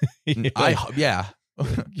 Yeah.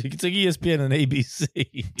 You can take ESPN and ABC.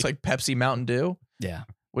 It's like Pepsi, Mountain Dew. Yeah,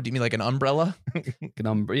 What do you mean, like an umbrella?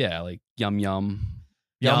 yeah, like Yum, Yum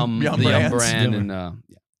the Yum brands? brand, and yeah,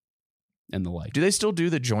 and the like. Do they still do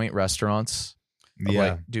the joint restaurants? Yeah,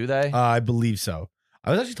 Like, do they? I believe so.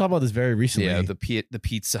 I was actually talking about this very recently. Yeah, the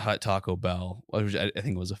Pizza Hut Taco Bell, which I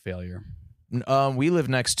think was a failure. We live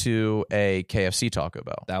next to a KFC Taco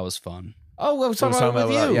Bell. That was fun. Oh, I was talking about it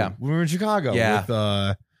with you. Yeah. We were in Chicago. Yeah.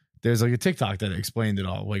 With, there's like a TikTok that explained it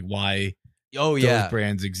all, like why Oh those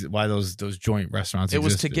brands why those joint restaurants It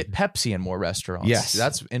was existed. to get Pepsi in more restaurants. Yes.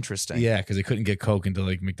 That's interesting. Yeah, because they couldn't get Coke into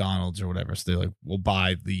like McDonald's or whatever. So they're like, we'll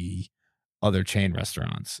buy the other chain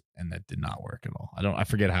restaurants, and that did not work at all. I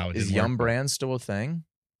forget how it Is didn't Yum work, Brand still a thing?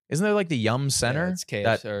 Isn't there like the Yum Center? Yeah, it's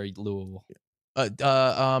KFC or Louisville.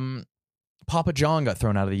 Papa John got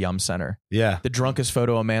thrown out of the Yum Center. Yeah. The drunkest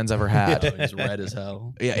photo a man's ever had. Oh, he's red as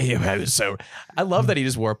hell. Yeah, he was so. I love that he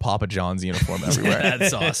just wore Papa John's uniform everywhere.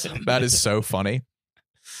 That's awesome. That is so funny.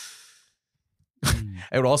 It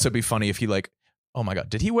would also be funny if he like, oh my god,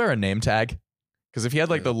 did he wear a name tag? Because if he had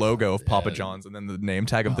like the logo of Papa John's and then the name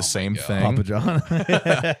tag of the same thing, Papa John.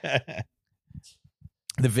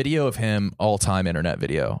 the video of him, all-time internet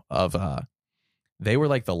video of they were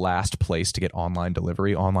like the last place to get online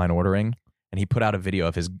delivery, online ordering, and he put out a video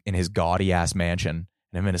of his gaudy ass mansion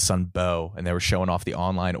and him and his son Bo, and they were showing off the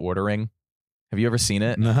online ordering. Have you ever seen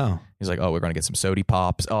it? No. He's like, oh, we're gonna get some sody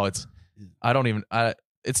pops. Oh, it's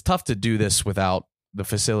tough to do this without the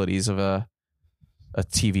facilities of a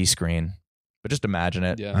TV screen, but just imagine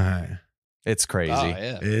it. Yeah. All right. It's crazy. Oh,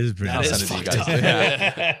 yeah. It is pretty. That I'll is send it to you fucked guys.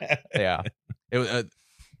 up. Yeah. It was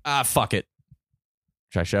fuck it.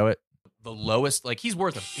 Should I show it? The lowest, like he's a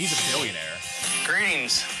billionaire.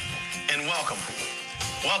 Greetings and welcome.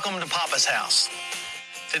 Welcome to Papa's house.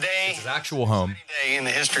 Today It's his actual home. day in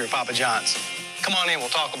the history of Papa John's. Come on in, we'll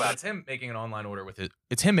talk about It's him making an online order with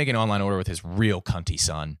his real cunty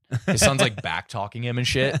son. His son's like back talking him and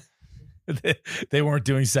shit. They weren't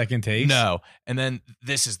doing second takes. No. And then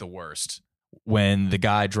this is the worst. When the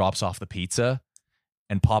guy drops off the pizza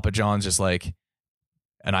and Papa John's just like,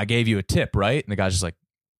 and I gave you a tip, right? And the guy's just like,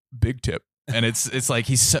 big tip. And it's like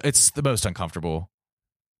it's the most uncomfortable.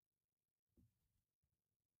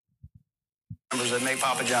 Numbers that make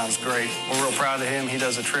Papa John's great. We're real proud of him. He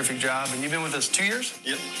does a terrific job. And you've been with us 2 years?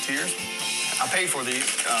 Yep. 2 years? I paid for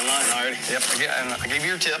these online already. Yep. I gave you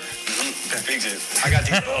your tip. Mm-hmm. Big tip. I got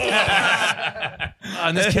these.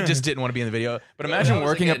 And this kid just didn't want to be in the video. But imagine That was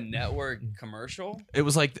working like at a network commercial. It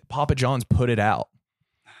was like Papa John's put it out.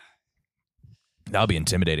 That would be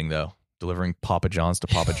intimidating, though. Delivering Papa John's to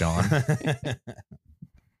Papa John.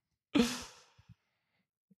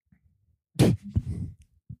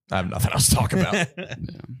 I have nothing else to talk about. Yeah.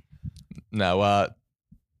 No,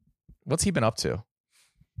 what's he been up to?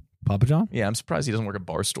 Papa John? Yeah, I'm surprised he doesn't work at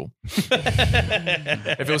Barstool.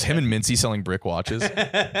 If it was him and Mincy selling brick watches.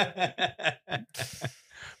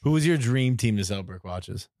 Who was your dream team to sell brick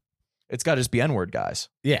watches? It's got to just be N-word guys.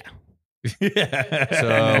 Yeah.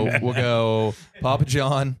 So we'll go Papa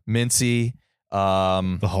John, Mincy, the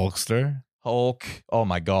Hulkster. Hulk. Oh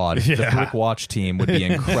my God. The Yeah. brick watch team would be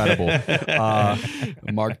incredible.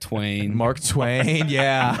 Mark Twain. Mark Twain.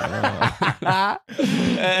 Yeah.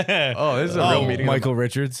 Oh, this is a real meeting. Michael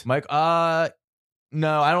Richards. Mike. No, I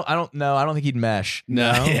don't know. I don't think he'd mesh.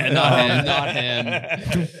 No, yeah, not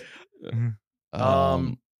him.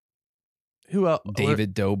 Who else?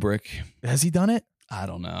 David Dobrik. Has he done it? I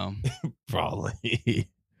don't know. Probably.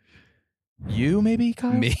 You maybe,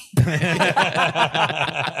 Kyle? Me.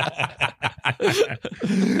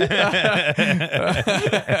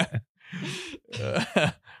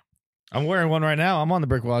 I'm wearing one right now. I'm on the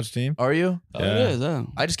brick watch team. Are you? Oh, it is. Oh.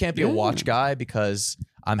 I just can't be a watch guy because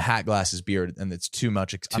I'm hat glasses beard and it's too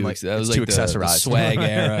much. I'm like, That was it's like too the accessorized. swag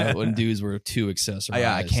era when dudes were too accessorized.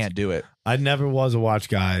 Yeah, I can't do it. I never was a watch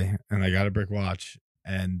guy, and I got a brick watch,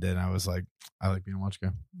 and then I was like, I like being a watch guy.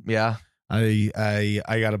 Yeah, I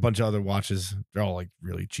got a bunch of other watches. They're all like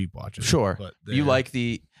really cheap watches. sure. But You like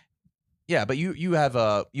the, yeah, but you have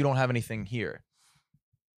you don't have anything here.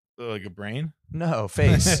 like a brain? No,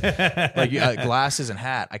 face. Like glasses and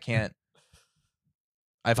hat. I can't.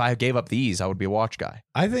 If I gave up these, I would be a watch guy.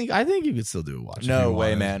 I think you could still do a watch. if No you way,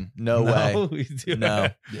 wanted. man. No way. No.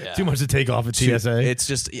 Yeah. Too much to take off at TSA. It's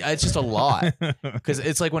just a lot because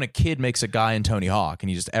it's like when a kid makes a guy in Tony Hawk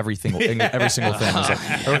and you just every single thing. Is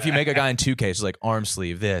like, or if you make a guy in 2K, it's like arm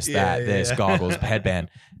sleeve, this, this, goggles,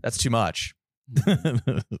 headband. That's too much.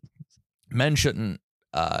 Men shouldn't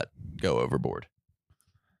go overboard.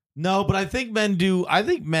 No, but I think men do. I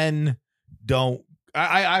think men don't.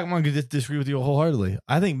 I'm going to disagree with you wholeheartedly.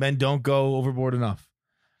 I think men don't go overboard enough.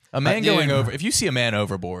 A man going over. If you see a man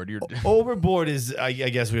overboard, you're Overboard is. I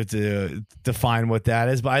guess we have to define what that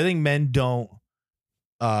is. But I think men don't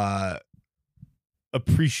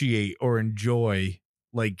appreciate or enjoy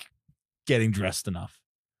like getting dressed enough.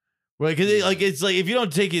 Right, because like it's like if you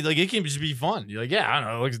don't take it, like it can just be fun. You're like, yeah, I don't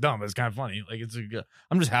know, it looks dumb, but it's kind of funny. Like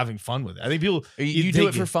I'm just having fun with it. I think people You do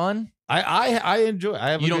it for fun. I enjoy. I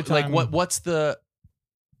have. You a don't good time. like what's the?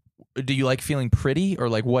 Do you like feeling pretty or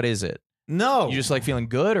like what is it? No, You just like feeling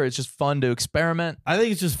good, or it's just fun to experiment. I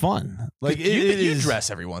think it's just fun. Like you dress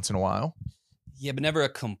every once in a while. Yeah, but never a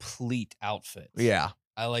complete outfit. Yeah,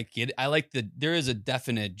 I like it. I like there is a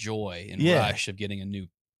definite joy and rush of getting a new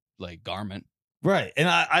like garment. Right. And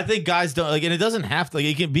I think guys don't like, and it doesn't have to, like,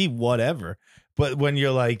 it can be whatever. But when you're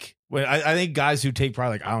like, I think guys who take pride,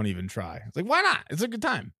 like, I don't even try. It's like, why not? It's a good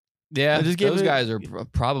time. Yeah. just give those it- guys are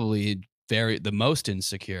probably the most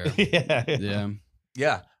insecure. Yeah.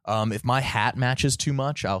 Yeah. If my hat matches too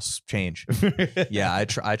much, I'll change. Yeah, I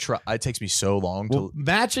try. It takes me so long Well, to.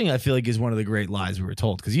 matching, I feel like, is one of the great lies we were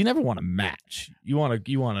told, because you never want to match. You want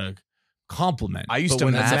to compliment. I used But to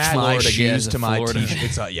when match that's my Florida, shoes yeah, to my Florida.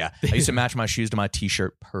 t-shirt. I used to match my shoes to my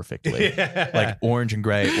t-shirt perfectly, like orange and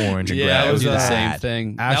gray, orange and Yeah, gray. I It would do the bad. same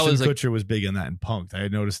thing. That Ashton was like, Kutcher was big on that in Punk'd. I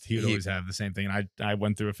had noticed he would always have the same thing, and I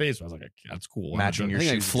went through a phase where I was like, that's cool. Matching I your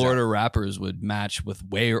think like shoes, Florida rappers would match with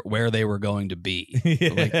where they were going to be,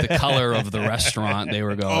 like the color of the restaurant they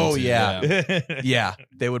were going. Oh, to. yeah. Yeah,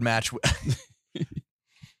 they would match.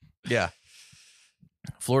 Yeah,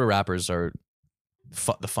 Florida rappers are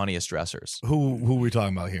the funniest dressers. Who were we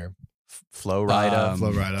talking about here? Flo Rida.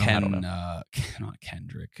 Flo Rida. I Ken, don't not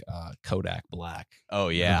Kendrick, Kodak Black. Oh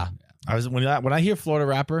yeah. I was when I hear Florida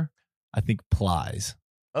rapper, I think Plies.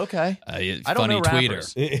 Okay. I I don't funny know tweeter.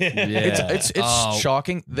 rappers. Yeah. It's Oh.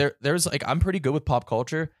 shocking. There's like I'm pretty good with pop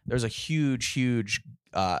culture. There's a huge.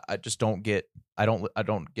 I just don't get. I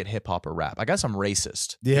don't get hip hop or rap. I guess I'm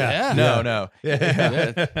racist. Yeah. No.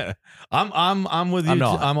 Yeah. I'm with you. I'm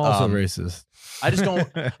not. I'm also racist. I just don't.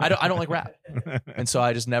 I don't like rap, and so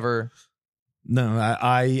I just never. No,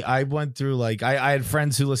 I went through like I had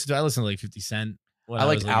friends who listened to. I listened to like 50 Cent. I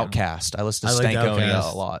liked Outkast. I listened to I liked Stankonia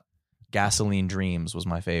Outkast. a lot. Gasoline Dreams was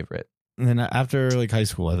my favorite. And then after like high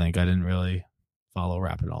school, I think I didn't really follow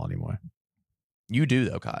rap at all anymore. You do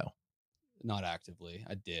though, Kyle. Not actively.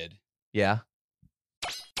 I did. Yeah.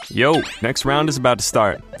 Yo, next round is about to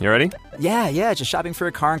start. You ready? Yeah, just shopping for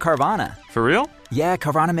a car in Carvana. For real? Yeah,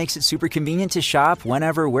 Carvana makes it super convenient to shop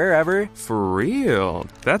whenever, wherever. For real?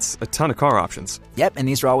 That's a ton of car options. Yep, and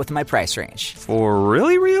these are all within my price range. For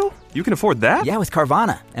really real? You can afford that? Yeah, with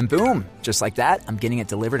Carvana. And boom, just like that, I'm getting it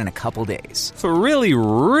delivered in a couple days. For really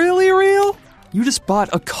real? You just bought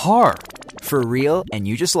a car. For real, and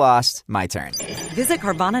you just lost my turn. Visit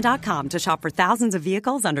Carvana.com to shop for thousands of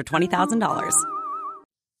vehicles under $20,000.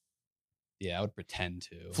 Yeah, I would pretend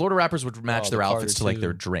to. Florida rappers would match Oh, their the outfits to like Carter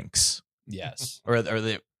their too. drinks, Yes. or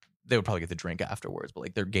they would probably get the drink afterwards. But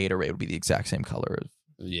like their Gatorade would be the exact same color.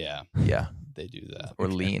 Yeah, Yeah, they do that. or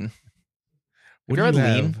lean. What Have you do ever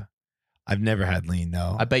had you lean? have? I've never had lean.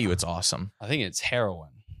 No. I bet you it's awesome. I think it's heroin.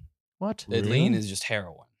 What? Lean is just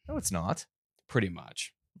heroin, No, it's not. pretty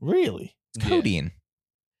much. Really? It's Yeah. codeine.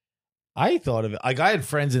 I thought of it. Like I had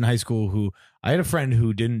friends in high school who I had a friend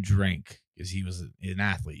who didn't drink because he was an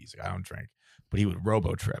athlete. He's like, I don't drink, but he would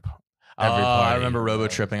robo trip. Every I party. remember robo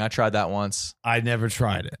tripping. I tried that once. I never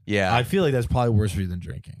tried it. Yeah, I feel like that's probably worse for you than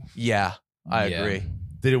drinking. yeah, I Yeah. agree.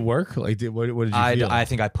 Did it work? Like, what did you feel? I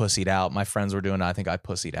think I pussied out. My friends were doing it. I think I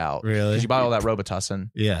pussied out. Really? 'Cause you buy all that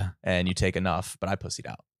Robitussin Yeah. and you take enough, but I pussied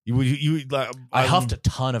out. You like, I huffed a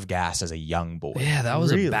ton of gas as a young boy. Yeah, that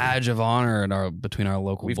was Really? a badge of honor between our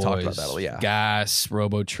local We've boys. talked about that, yeah. Gas,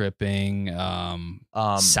 robo tripping,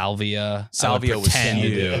 salvia. Salvia I would was pretend to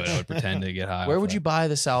do huge. it. I would pretend to get high. Where off would that. you buy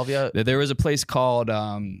the salvia? There was a place called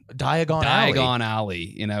Diagon Alley. Diagon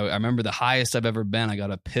Alley. You know, I remember the highest I've ever been. I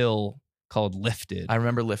got a pill called Lifted, I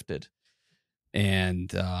remember Lifted.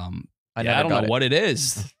 and I yeah, I don't know what it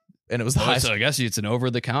is. And it was the highest. So I guess it's an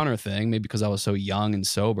over-the-counter thing, maybe because I was so young and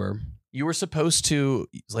sober. You were supposed to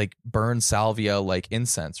like burn salvia like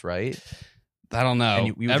incense, right? I don't know. And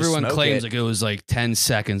you would just Everyone smoke claims it. like it was like 10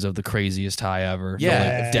 seconds of the craziest high ever. Yeah,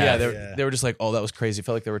 Like, yeah. death. They were just like, oh, that was crazy. It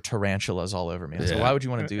felt like there were tarantulas all over me. I was like, Yeah. why would you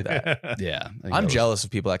want to do that? Yeah. I think I'm that was- jealous of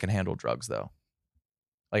people that can handle drugs, though.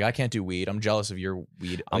 Like I can't do weed. I'm jealous of your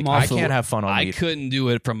weed. I'm Like, I also- can't have fun on I weed. couldn't do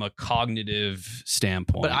it from a cognitive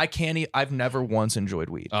standpoint. But I can't. I've never once enjoyed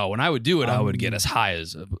weed. Oh, when I would do it, I would get as high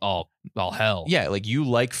as all hell. Yeah, like you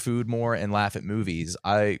like food more and laugh at movies.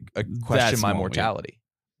 I question That's my more mortality.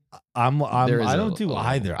 There is I a don't do little-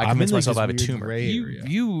 either. I I'm convince in, like, myself this I have a weird tumor. gray area.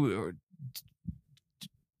 You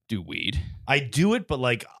do weed. I do it, but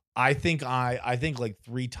like I think like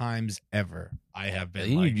 3 times ever I have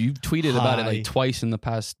been. Like, You tweeted about it high. like twice in the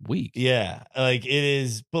past week. yeah, like it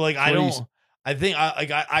is, but like I What do you don't. I think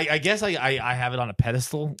I guess I have it on a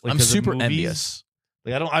pedestal. Like, I'm 'cause of super movies. envious.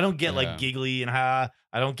 Like I don't get like giggly and I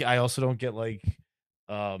also don't get like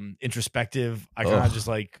introspective. I kind of just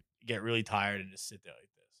like get really tired and just sit there like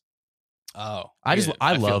this. Oh,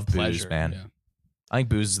 I love booze, man. Yeah. I think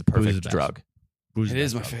booze is the perfect drug. It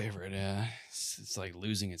is my favorite. Yeah, it's like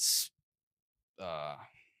losing its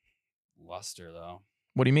luster though.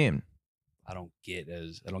 What do you mean? I don't get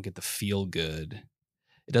the feel good.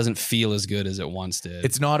 It doesn't feel as good as it once did.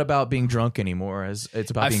 It's not about being drunk anymore. It's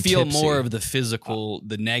about being I feel tipsy. more of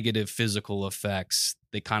the negative physical effects.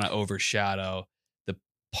 They kind of overshadow the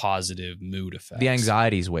positive mood effects. The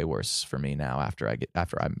anxiety is way worse for me now after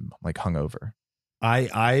I'm like hungover.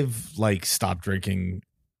 I've like stopped drinking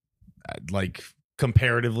like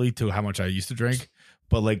comparatively to how much I used to drink.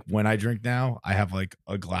 But like when I drink now, I have like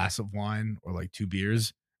a glass of wine or like 2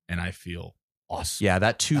 beers and I feel awesome. Yeah,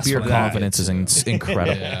 that 2 beer confidence is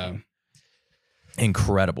incredible. Yeah.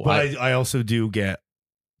 Incredible. But I also do get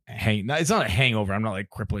it's not a hangover. I'm not like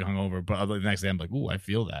crippling hungover, but the next day I'm like, ooh, I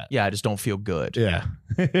feel that. Yeah, I just don't feel good. Yeah.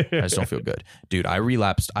 I just don't feel good. Dude, I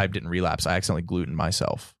relapsed. I didn't relapse. I accidentally glutened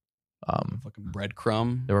myself. Fucking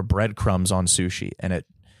breadcrumb. There were breadcrumbs on sushi and it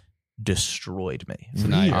destroyed me. So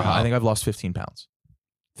now you're I think I've lost 15 pounds.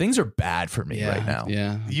 Things are bad for me right now.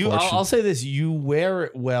 Yeah. I'll say this: you wear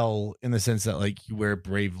it well in the sense that like you wear it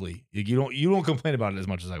bravely. Like, you don't complain about it as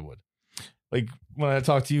much as I would. Like when I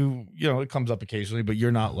talk to you, it comes up occasionally, but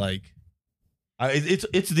you're not like.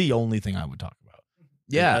 It's the only thing I would talk about.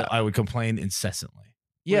 Yeah, I would complain incessantly.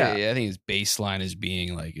 Yeah, I think his baseline is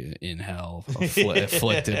being like in hell,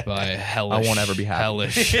 afflicted by hellish. I won't ever be happy.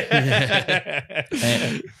 Hellish.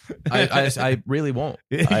 I really won't.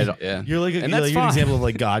 Yeah. You're like you're an example of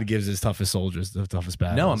like God gives his toughest soldiers the toughest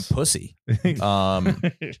battles. No, I'm pussy.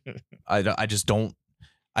 I just don't.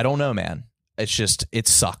 I don't know, man. It's just it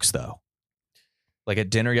sucks though. Like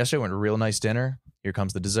at dinner yesterday, went to a real nice dinner. Here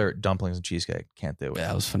comes the dessert: dumplings and cheesecake. Can't do it. Yeah,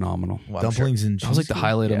 that was phenomenal. Well, dumplings and cheesecake. That was like the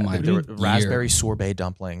highlight of my raspberry sorbet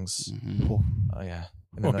dumplings. Mm-hmm. Oh yeah,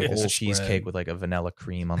 and then like this cheesecake with like a vanilla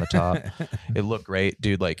cream on the top. It looked great,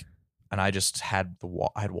 dude. Like, and I just had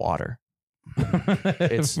I had water.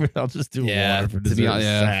 I'll just do water for dessert.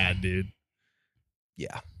 Sad, dude.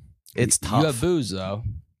 Yeah, it's tough. You have booze though.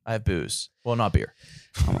 I have booze. Well, not beer.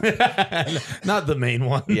 Not the main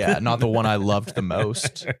one. Yeah, not the one I loved the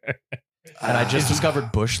most. And I just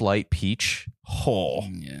discovered Busch Light Peach. Oh,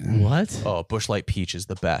 yeah. What? Oh, Busch Light Peach is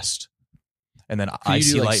the best. And then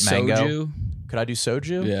Icy Light Mango. Could I do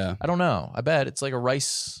soju? Yeah. I don't know. I bet it's like a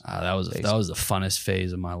rice. That was the funnest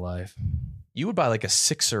phase of my life. You would buy like a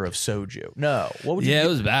 6er of soju. No. What would you? Yeah, it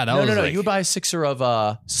was bad. No. You would buy a 6er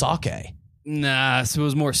of sake. Nah, so it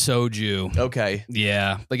was more soju. Okay.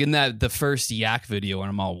 Yeah. Like in the first Yak video when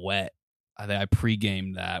I'm all wet, I think I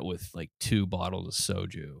pre-gamed that with like 2 bottles of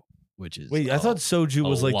soju. Which is I thought soju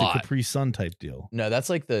was like lot. the Capri Sun type deal. No, that's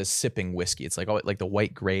like the sipping whiskey. It's like the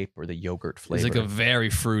white grape or the yogurt flavor. It's like a very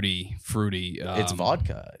fruity. It's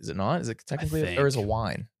vodka, is it not? Is it technically, or is it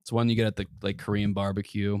wine? It's one you get at the like Korean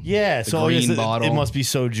barbecue. Yeah, so green bottle. It must be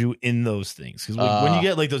soju in those things because when you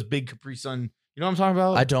get like those big Capri Sun. You know what I'm talking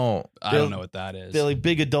about? I don't know what that is. They're like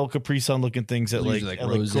big adult Capri Sun looking things at like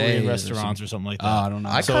Korean restaurants or something like that. I don't know.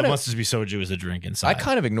 It must just be soju as a drink inside. I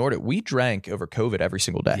kind of ignored it. We drank over COVID every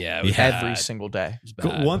single day. Yeah, it was every bad. single day.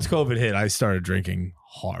 Once COVID hit, I started drinking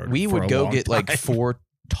hard. We would go get time. like 4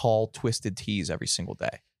 tall twisted teas every single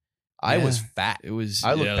day. I was fat. It was.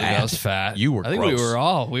 I looked bad. I was fat. You were. I think gross.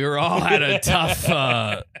 we were all had a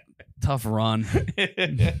tough run.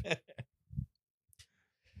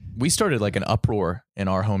 We started like an uproar in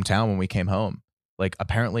our hometown when we came home. Like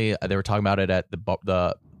apparently they were talking about it at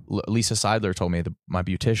the Lisa Seidler told me, my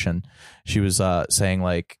beautician. She was saying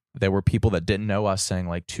like there were people that didn't know us saying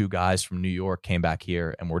like 2 guys from New York came back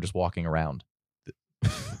here and we're just walking around.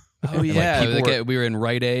 Oh yeah, we were in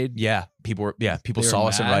Rite Aid. Yeah, people saw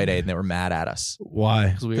us in Rite Aid and they were mad at us. Why?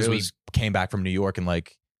 Because we came back from New York and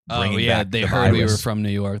like bringing back they the heard we virus. were from New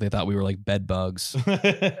York. They thought we were like bed bugs.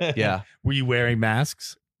 Yeah. Were you wearing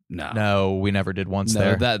masks? No, we never did once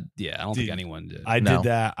there. I don't think anyone did. I did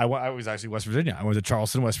that. I was actually West Virginia. I went to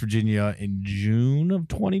Charleston, West Virginia in June of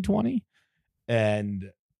 2020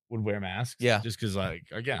 and would wear masks. Yeah. Just because, like,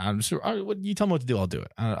 again, I'm sure you tell me what to do, I'll do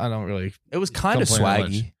it. I don't really. It was kind of complain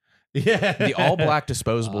swaggy. Yeah. The all black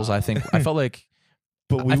disposables, I think. I felt like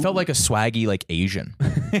I felt like a swaggy like Asian.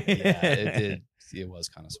 Yeah, it did. It was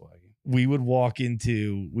kind of swaggy. We would walk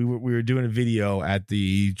into we were doing a video at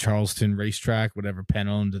the Charleston racetrack, whatever Penn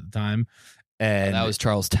owned at the time, and that was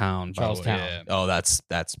Charlestown. Yeah. Oh, that's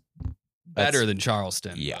better than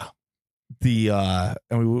Charleston. Yeah.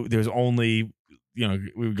 And there was only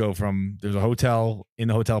we would go from there's a hotel in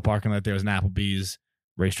the hotel parking lot. There was an Applebee's.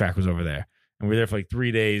 Racetrack was over there, And we were there for like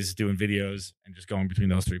 3 days doing videos and just going between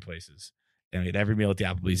those 3 places. And we had every meal at the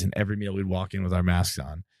Applebee's, and every meal we'd walk in with our masks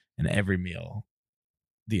on, and every meal,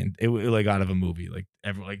 it like out of a movie. Like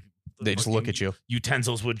they just look at you.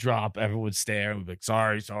 Utensils would drop. Everyone would stare. We'd be like,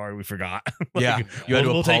 sorry, we forgot. Yeah, you had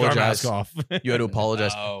to we'll take our apologize. mask off. You had to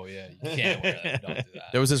apologize. Oh yeah, you can't wear that. Don't do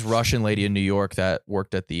that. There was this Russian lady in New York that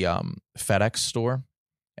worked at the FedEx store,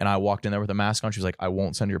 and I walked in there with a mask on. She was like, "I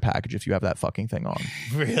won't send your package if you have that fucking thing on."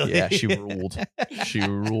 Really? Yeah, she ruled. She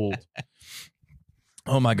ruled.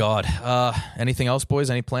 Oh my god. Anything else, boys?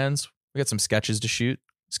 Any plans? We got some sketches to shoot.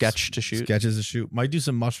 Sketches to shoot. Might do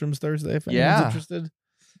some mushrooms Thursday if anyone's interested.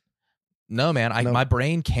 No, man. My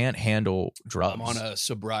brain can't handle drugs. I'm on a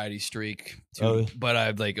sobriety streak, too, but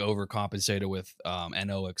I've like overcompensated with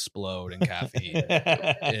NO Explode and caffeine.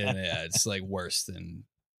 And yeah, it's like worse than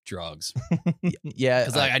drugs. Yeah,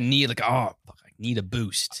 because I need I need a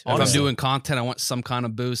boost. Honestly. If I'm doing content, I want some kind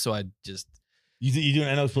of boost. So I just you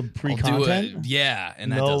doing NO Explode pre-content? Yeah, and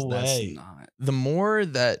that's not. The more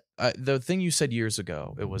that the thing you said years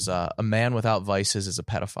ago, it was a man without vices is a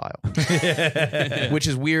pedophile, which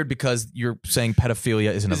is weird because you're saying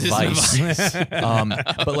pedophilia isn't a vice.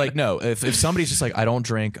 But like, no, if somebody's just like, I don't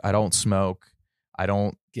drink, I don't smoke, I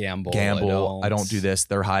don't gamble, I don't do this,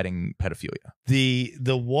 they're hiding pedophilia.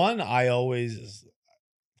 The one I always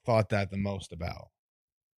thought that the most about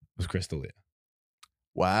was Chris D'Elia.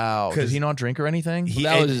 Wow, does he not drink or anything?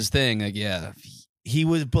 That was his thing. Like, yeah. He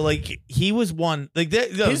was, but like he was one. Like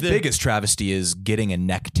his biggest travesty is getting a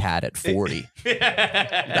neck tat at 40.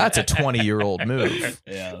 That's a 20-year-old move.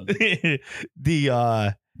 Yeah.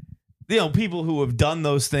 People who have done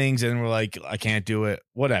those things and were like, I can't do it.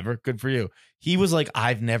 Whatever, good for you. He was like,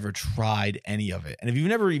 I've never tried any of it, and if you've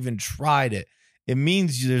never even tried it, it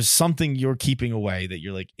means there's something you're keeping away that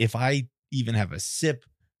you're like, if I even have a sip,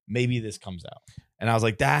 maybe this comes out. And I was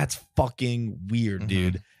like, that's fucking weird,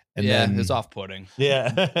 dude. And then it's off-putting.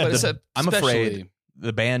 Yeah. But I'm afraid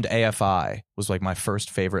the band AFI was like my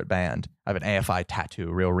first favorite band. I have an AFI tattoo,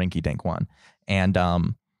 a real rinky-dink one. And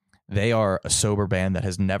they are a sober band that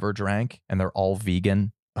has never drank, and they're all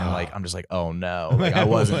vegan. And like, I'm just like, oh no. Like, I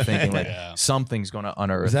wasn't thinking like something's going to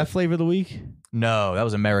unearth. Was that Flavor of the Week? No, that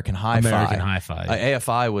was American Hi-Fi. American Hi-Fi.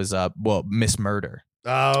 AFI was, Miss Murder.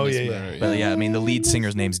 Oh, yeah. But yeah, I mean, the lead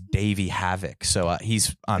singer's name's Davey Havoc, so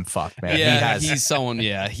I'm fucked, man. Yeah, he's someone.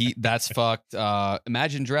 Yeah, that's fucked.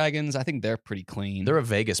 Imagine Dragons. I think they're pretty clean. They're a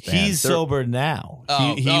Vegas band. He's sober now.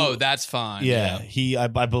 That's fine. Yeah,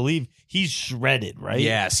 I believe he's shredded, right?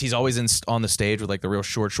 Yes, he's always on the stage with like the real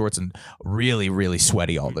short shorts and really, really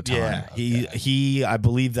sweaty all the time. Yeah, he I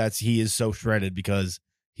believe he is so shredded because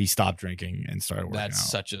he stopped drinking and started working That's out.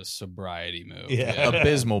 such a sobriety move. Yeah.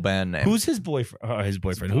 Abysmal band name. Who's his boyfriend? His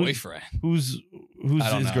boyfriend. Who's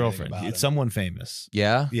his girlfriend? It's someone famous.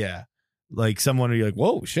 Yeah? Yeah. Like someone you're like,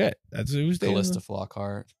 whoa, shit. That's who's dating Callista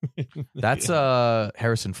Flockhart. That's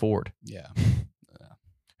Harrison Ford. Yeah.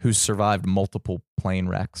 Who's survived multiple plane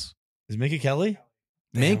wrecks. Is Minka Kelly?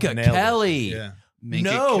 Minka Kelly. Yeah.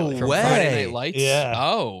 No way. Friday Night Lights? Yeah.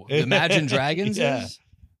 Oh, Imagine Dragons is?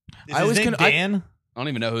 I was Dan? I don't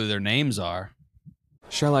even know who their names are.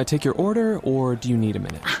 Shall I take your order, or do you need a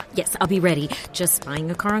minute? Yes, I'll be ready. Just buying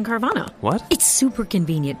a car on Carvana. What? It's super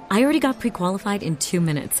convenient. I already got pre-qualified in 2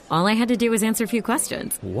 minutes. All I had to do was answer a few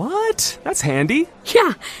questions. What? That's handy.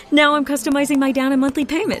 Yeah, now I'm customizing my down and monthly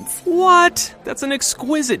payments. What? That's an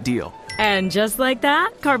exquisite deal. And just like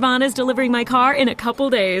that, Carvana's delivering my car in a couple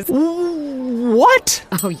days. What?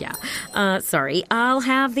 Oh, yeah. Sorry, I'll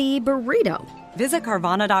have the burrito. Visit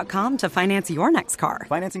Carvana.com to finance your next car.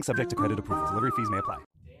 Financing subject to credit approval. Delivery fees may apply.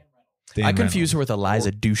 I confuse her with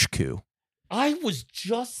Eliza Dushku. I was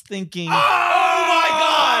just thinking. Oh my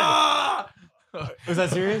God! Was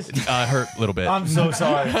that serious? Hurt a little bit. I'm so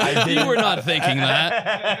sorry. You were not thinking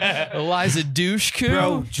that. Eliza Dushku?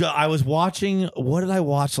 Bro, I was watching. What did I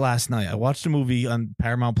watch last night? I watched a movie on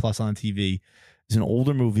Paramount Plus on TV. It's an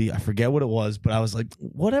older movie. I forget what it was, but I was like,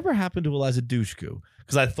 whatever happened to Eliza Dushku?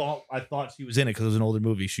 Because I thought she was in it because it was an older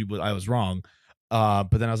movie. I was wrong. But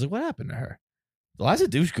then I was like, what happened to her? Eliza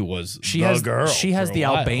Dushku was the girl. She has the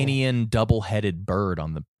Albanian double-headed bird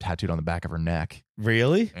tattooed on the back of her neck.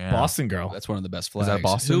 Really? Yeah. Boston girl. That's one of the best flags. Is that a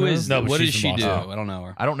Boston? Who is? No, what does she do? Boston. I don't know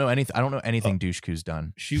her. I don't know anything. I don't know anything Dushku's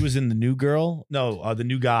done. She was in The New Girl. No, The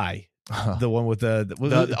New Guy. The one with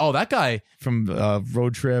that guy from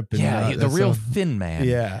Road Trip. And, the real thin man.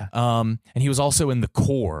 Yeah. And he was also in The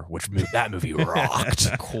Core, which that movie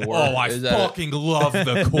rocked. Core. Oh, I fucking love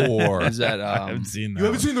The Core. Is that? I haven't seen that. You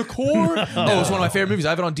haven't seen The Core? Oh, it's one of my favorite movies. I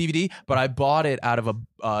have it on DVD, but I bought it out of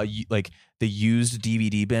the used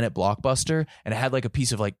DVD bin at Blockbuster, and it had like a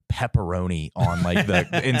piece of like pepperoni on like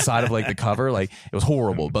the inside of like the cover. Like it was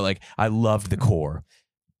horrible, but like I loved the core.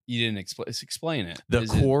 You didn't explain it. The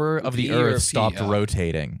core of the Earth stopped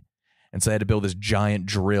rotating, and so they had to build this giant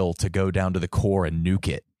drill to go down to the core and nuke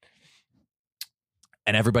it.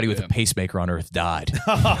 And everybody with a pacemaker on Earth died.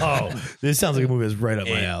 Oh, this sounds like a movie that's right up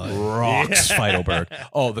my alley. Rocks, Feidelberg.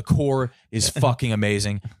 Oh, the core is fucking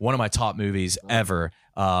amazing. One of my top movies ever.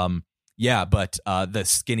 But the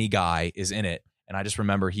skinny guy is in it, and I just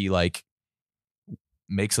remember he like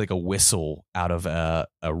makes like a whistle out of a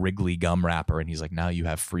Wrigley gum wrapper, and he's like, "Now you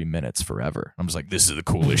have 3 minutes forever." I'm just like, "This is the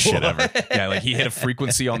coolest shit ever." Yeah, like he hit a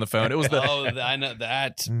frequency on the phone. It was the I know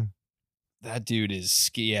that. That dude is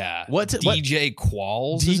What's DJ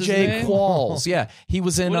Qualls? DJ Qualls. Yeah, he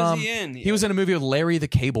was in. What is he in? He was in a movie with Larry the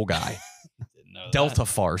Cable Guy. Delta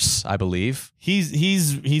Farce, I believe.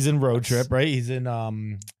 He's in Road Trip, right? He's in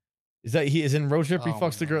Is he in Road Trip? He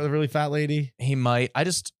fucks the girl, the really fat lady. He might.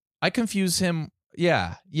 I confuse him.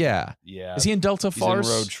 Yeah. Is he in Delta Farce?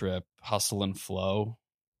 He's in Road Trip, Hustle and Flow,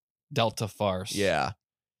 Delta Farce. Yeah.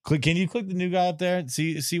 Can you click the new guy up there and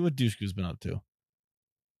see what Dushku's been up to?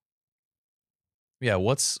 Yeah.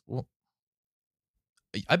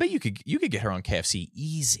 I bet you could get her on KFC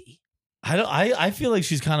easy. I feel like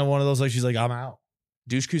she's kind of one of those, like she's like, I'm out.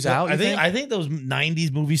 Dushku's out. I think those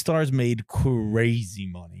 90s movie stars made crazy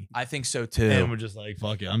money. I think so too. And we're just like,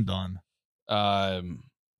 fuck it, I'm done.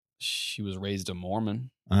 She was raised a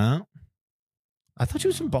Mormon. I thought she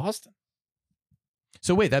was from Boston.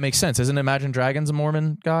 So wait, that makes sense. Isn't Imagine Dragons a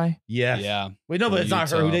Mormon guy? Yeah. Wait, no, but it's not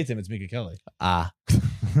her who dates him. It's Minka Kelly.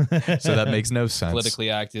 So that makes no sense. Politically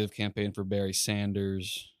active, campaign for Barry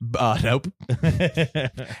Sanders. Nope.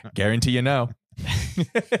 Guarantee you know.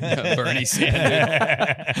 Bernie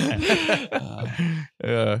Sanders.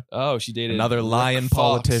 She dated another lying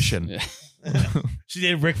politician. She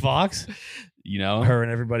dated Rick Fox. You know her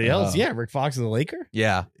and everybody else. Yeah, Rick Fox is a Laker.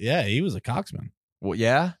 Yeah, he was a Coxman. Well,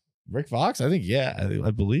 yeah, Rick Fox. I think. Yeah,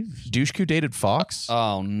 I believe. Dushku dated Fox.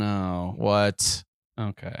 Oh no! What?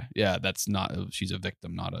 Okay, yeah, that's not. She's a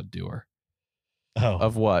victim, not a doer. Oh,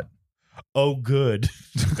 of what? Oh, good.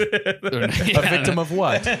 A victim of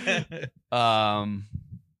what?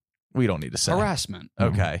 We don't need to say harassment.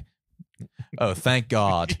 Okay. Oh, thank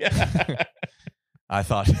God. I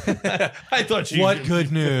thought. What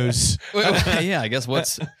good news? Yeah, I guess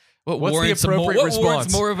what's the appropriate response?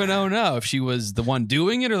 What's more of an oh no? If she was the one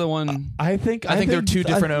doing it or the one? I think they're two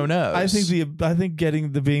different oh no's. I think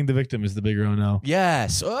being the victim is the bigger oh no.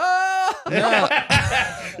 Yes. Oh! No.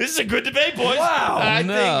 This is a good debate, boys. Wow.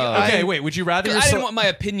 No. Wait. Would you rather? I didn't want my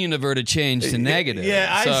opinion of her to change to negative. Yeah,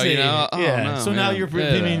 I see. No, so now your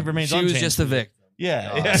opinion remains unchanged. She was just a victim.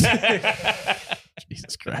 Yeah.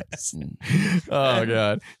 Jesus Christ. Oh,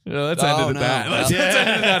 God. Let's end it at that. Let's end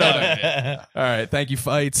it at that. All right. Thank you,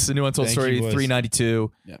 Feits. A new Untold Story,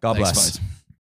 392. God bless. Feits.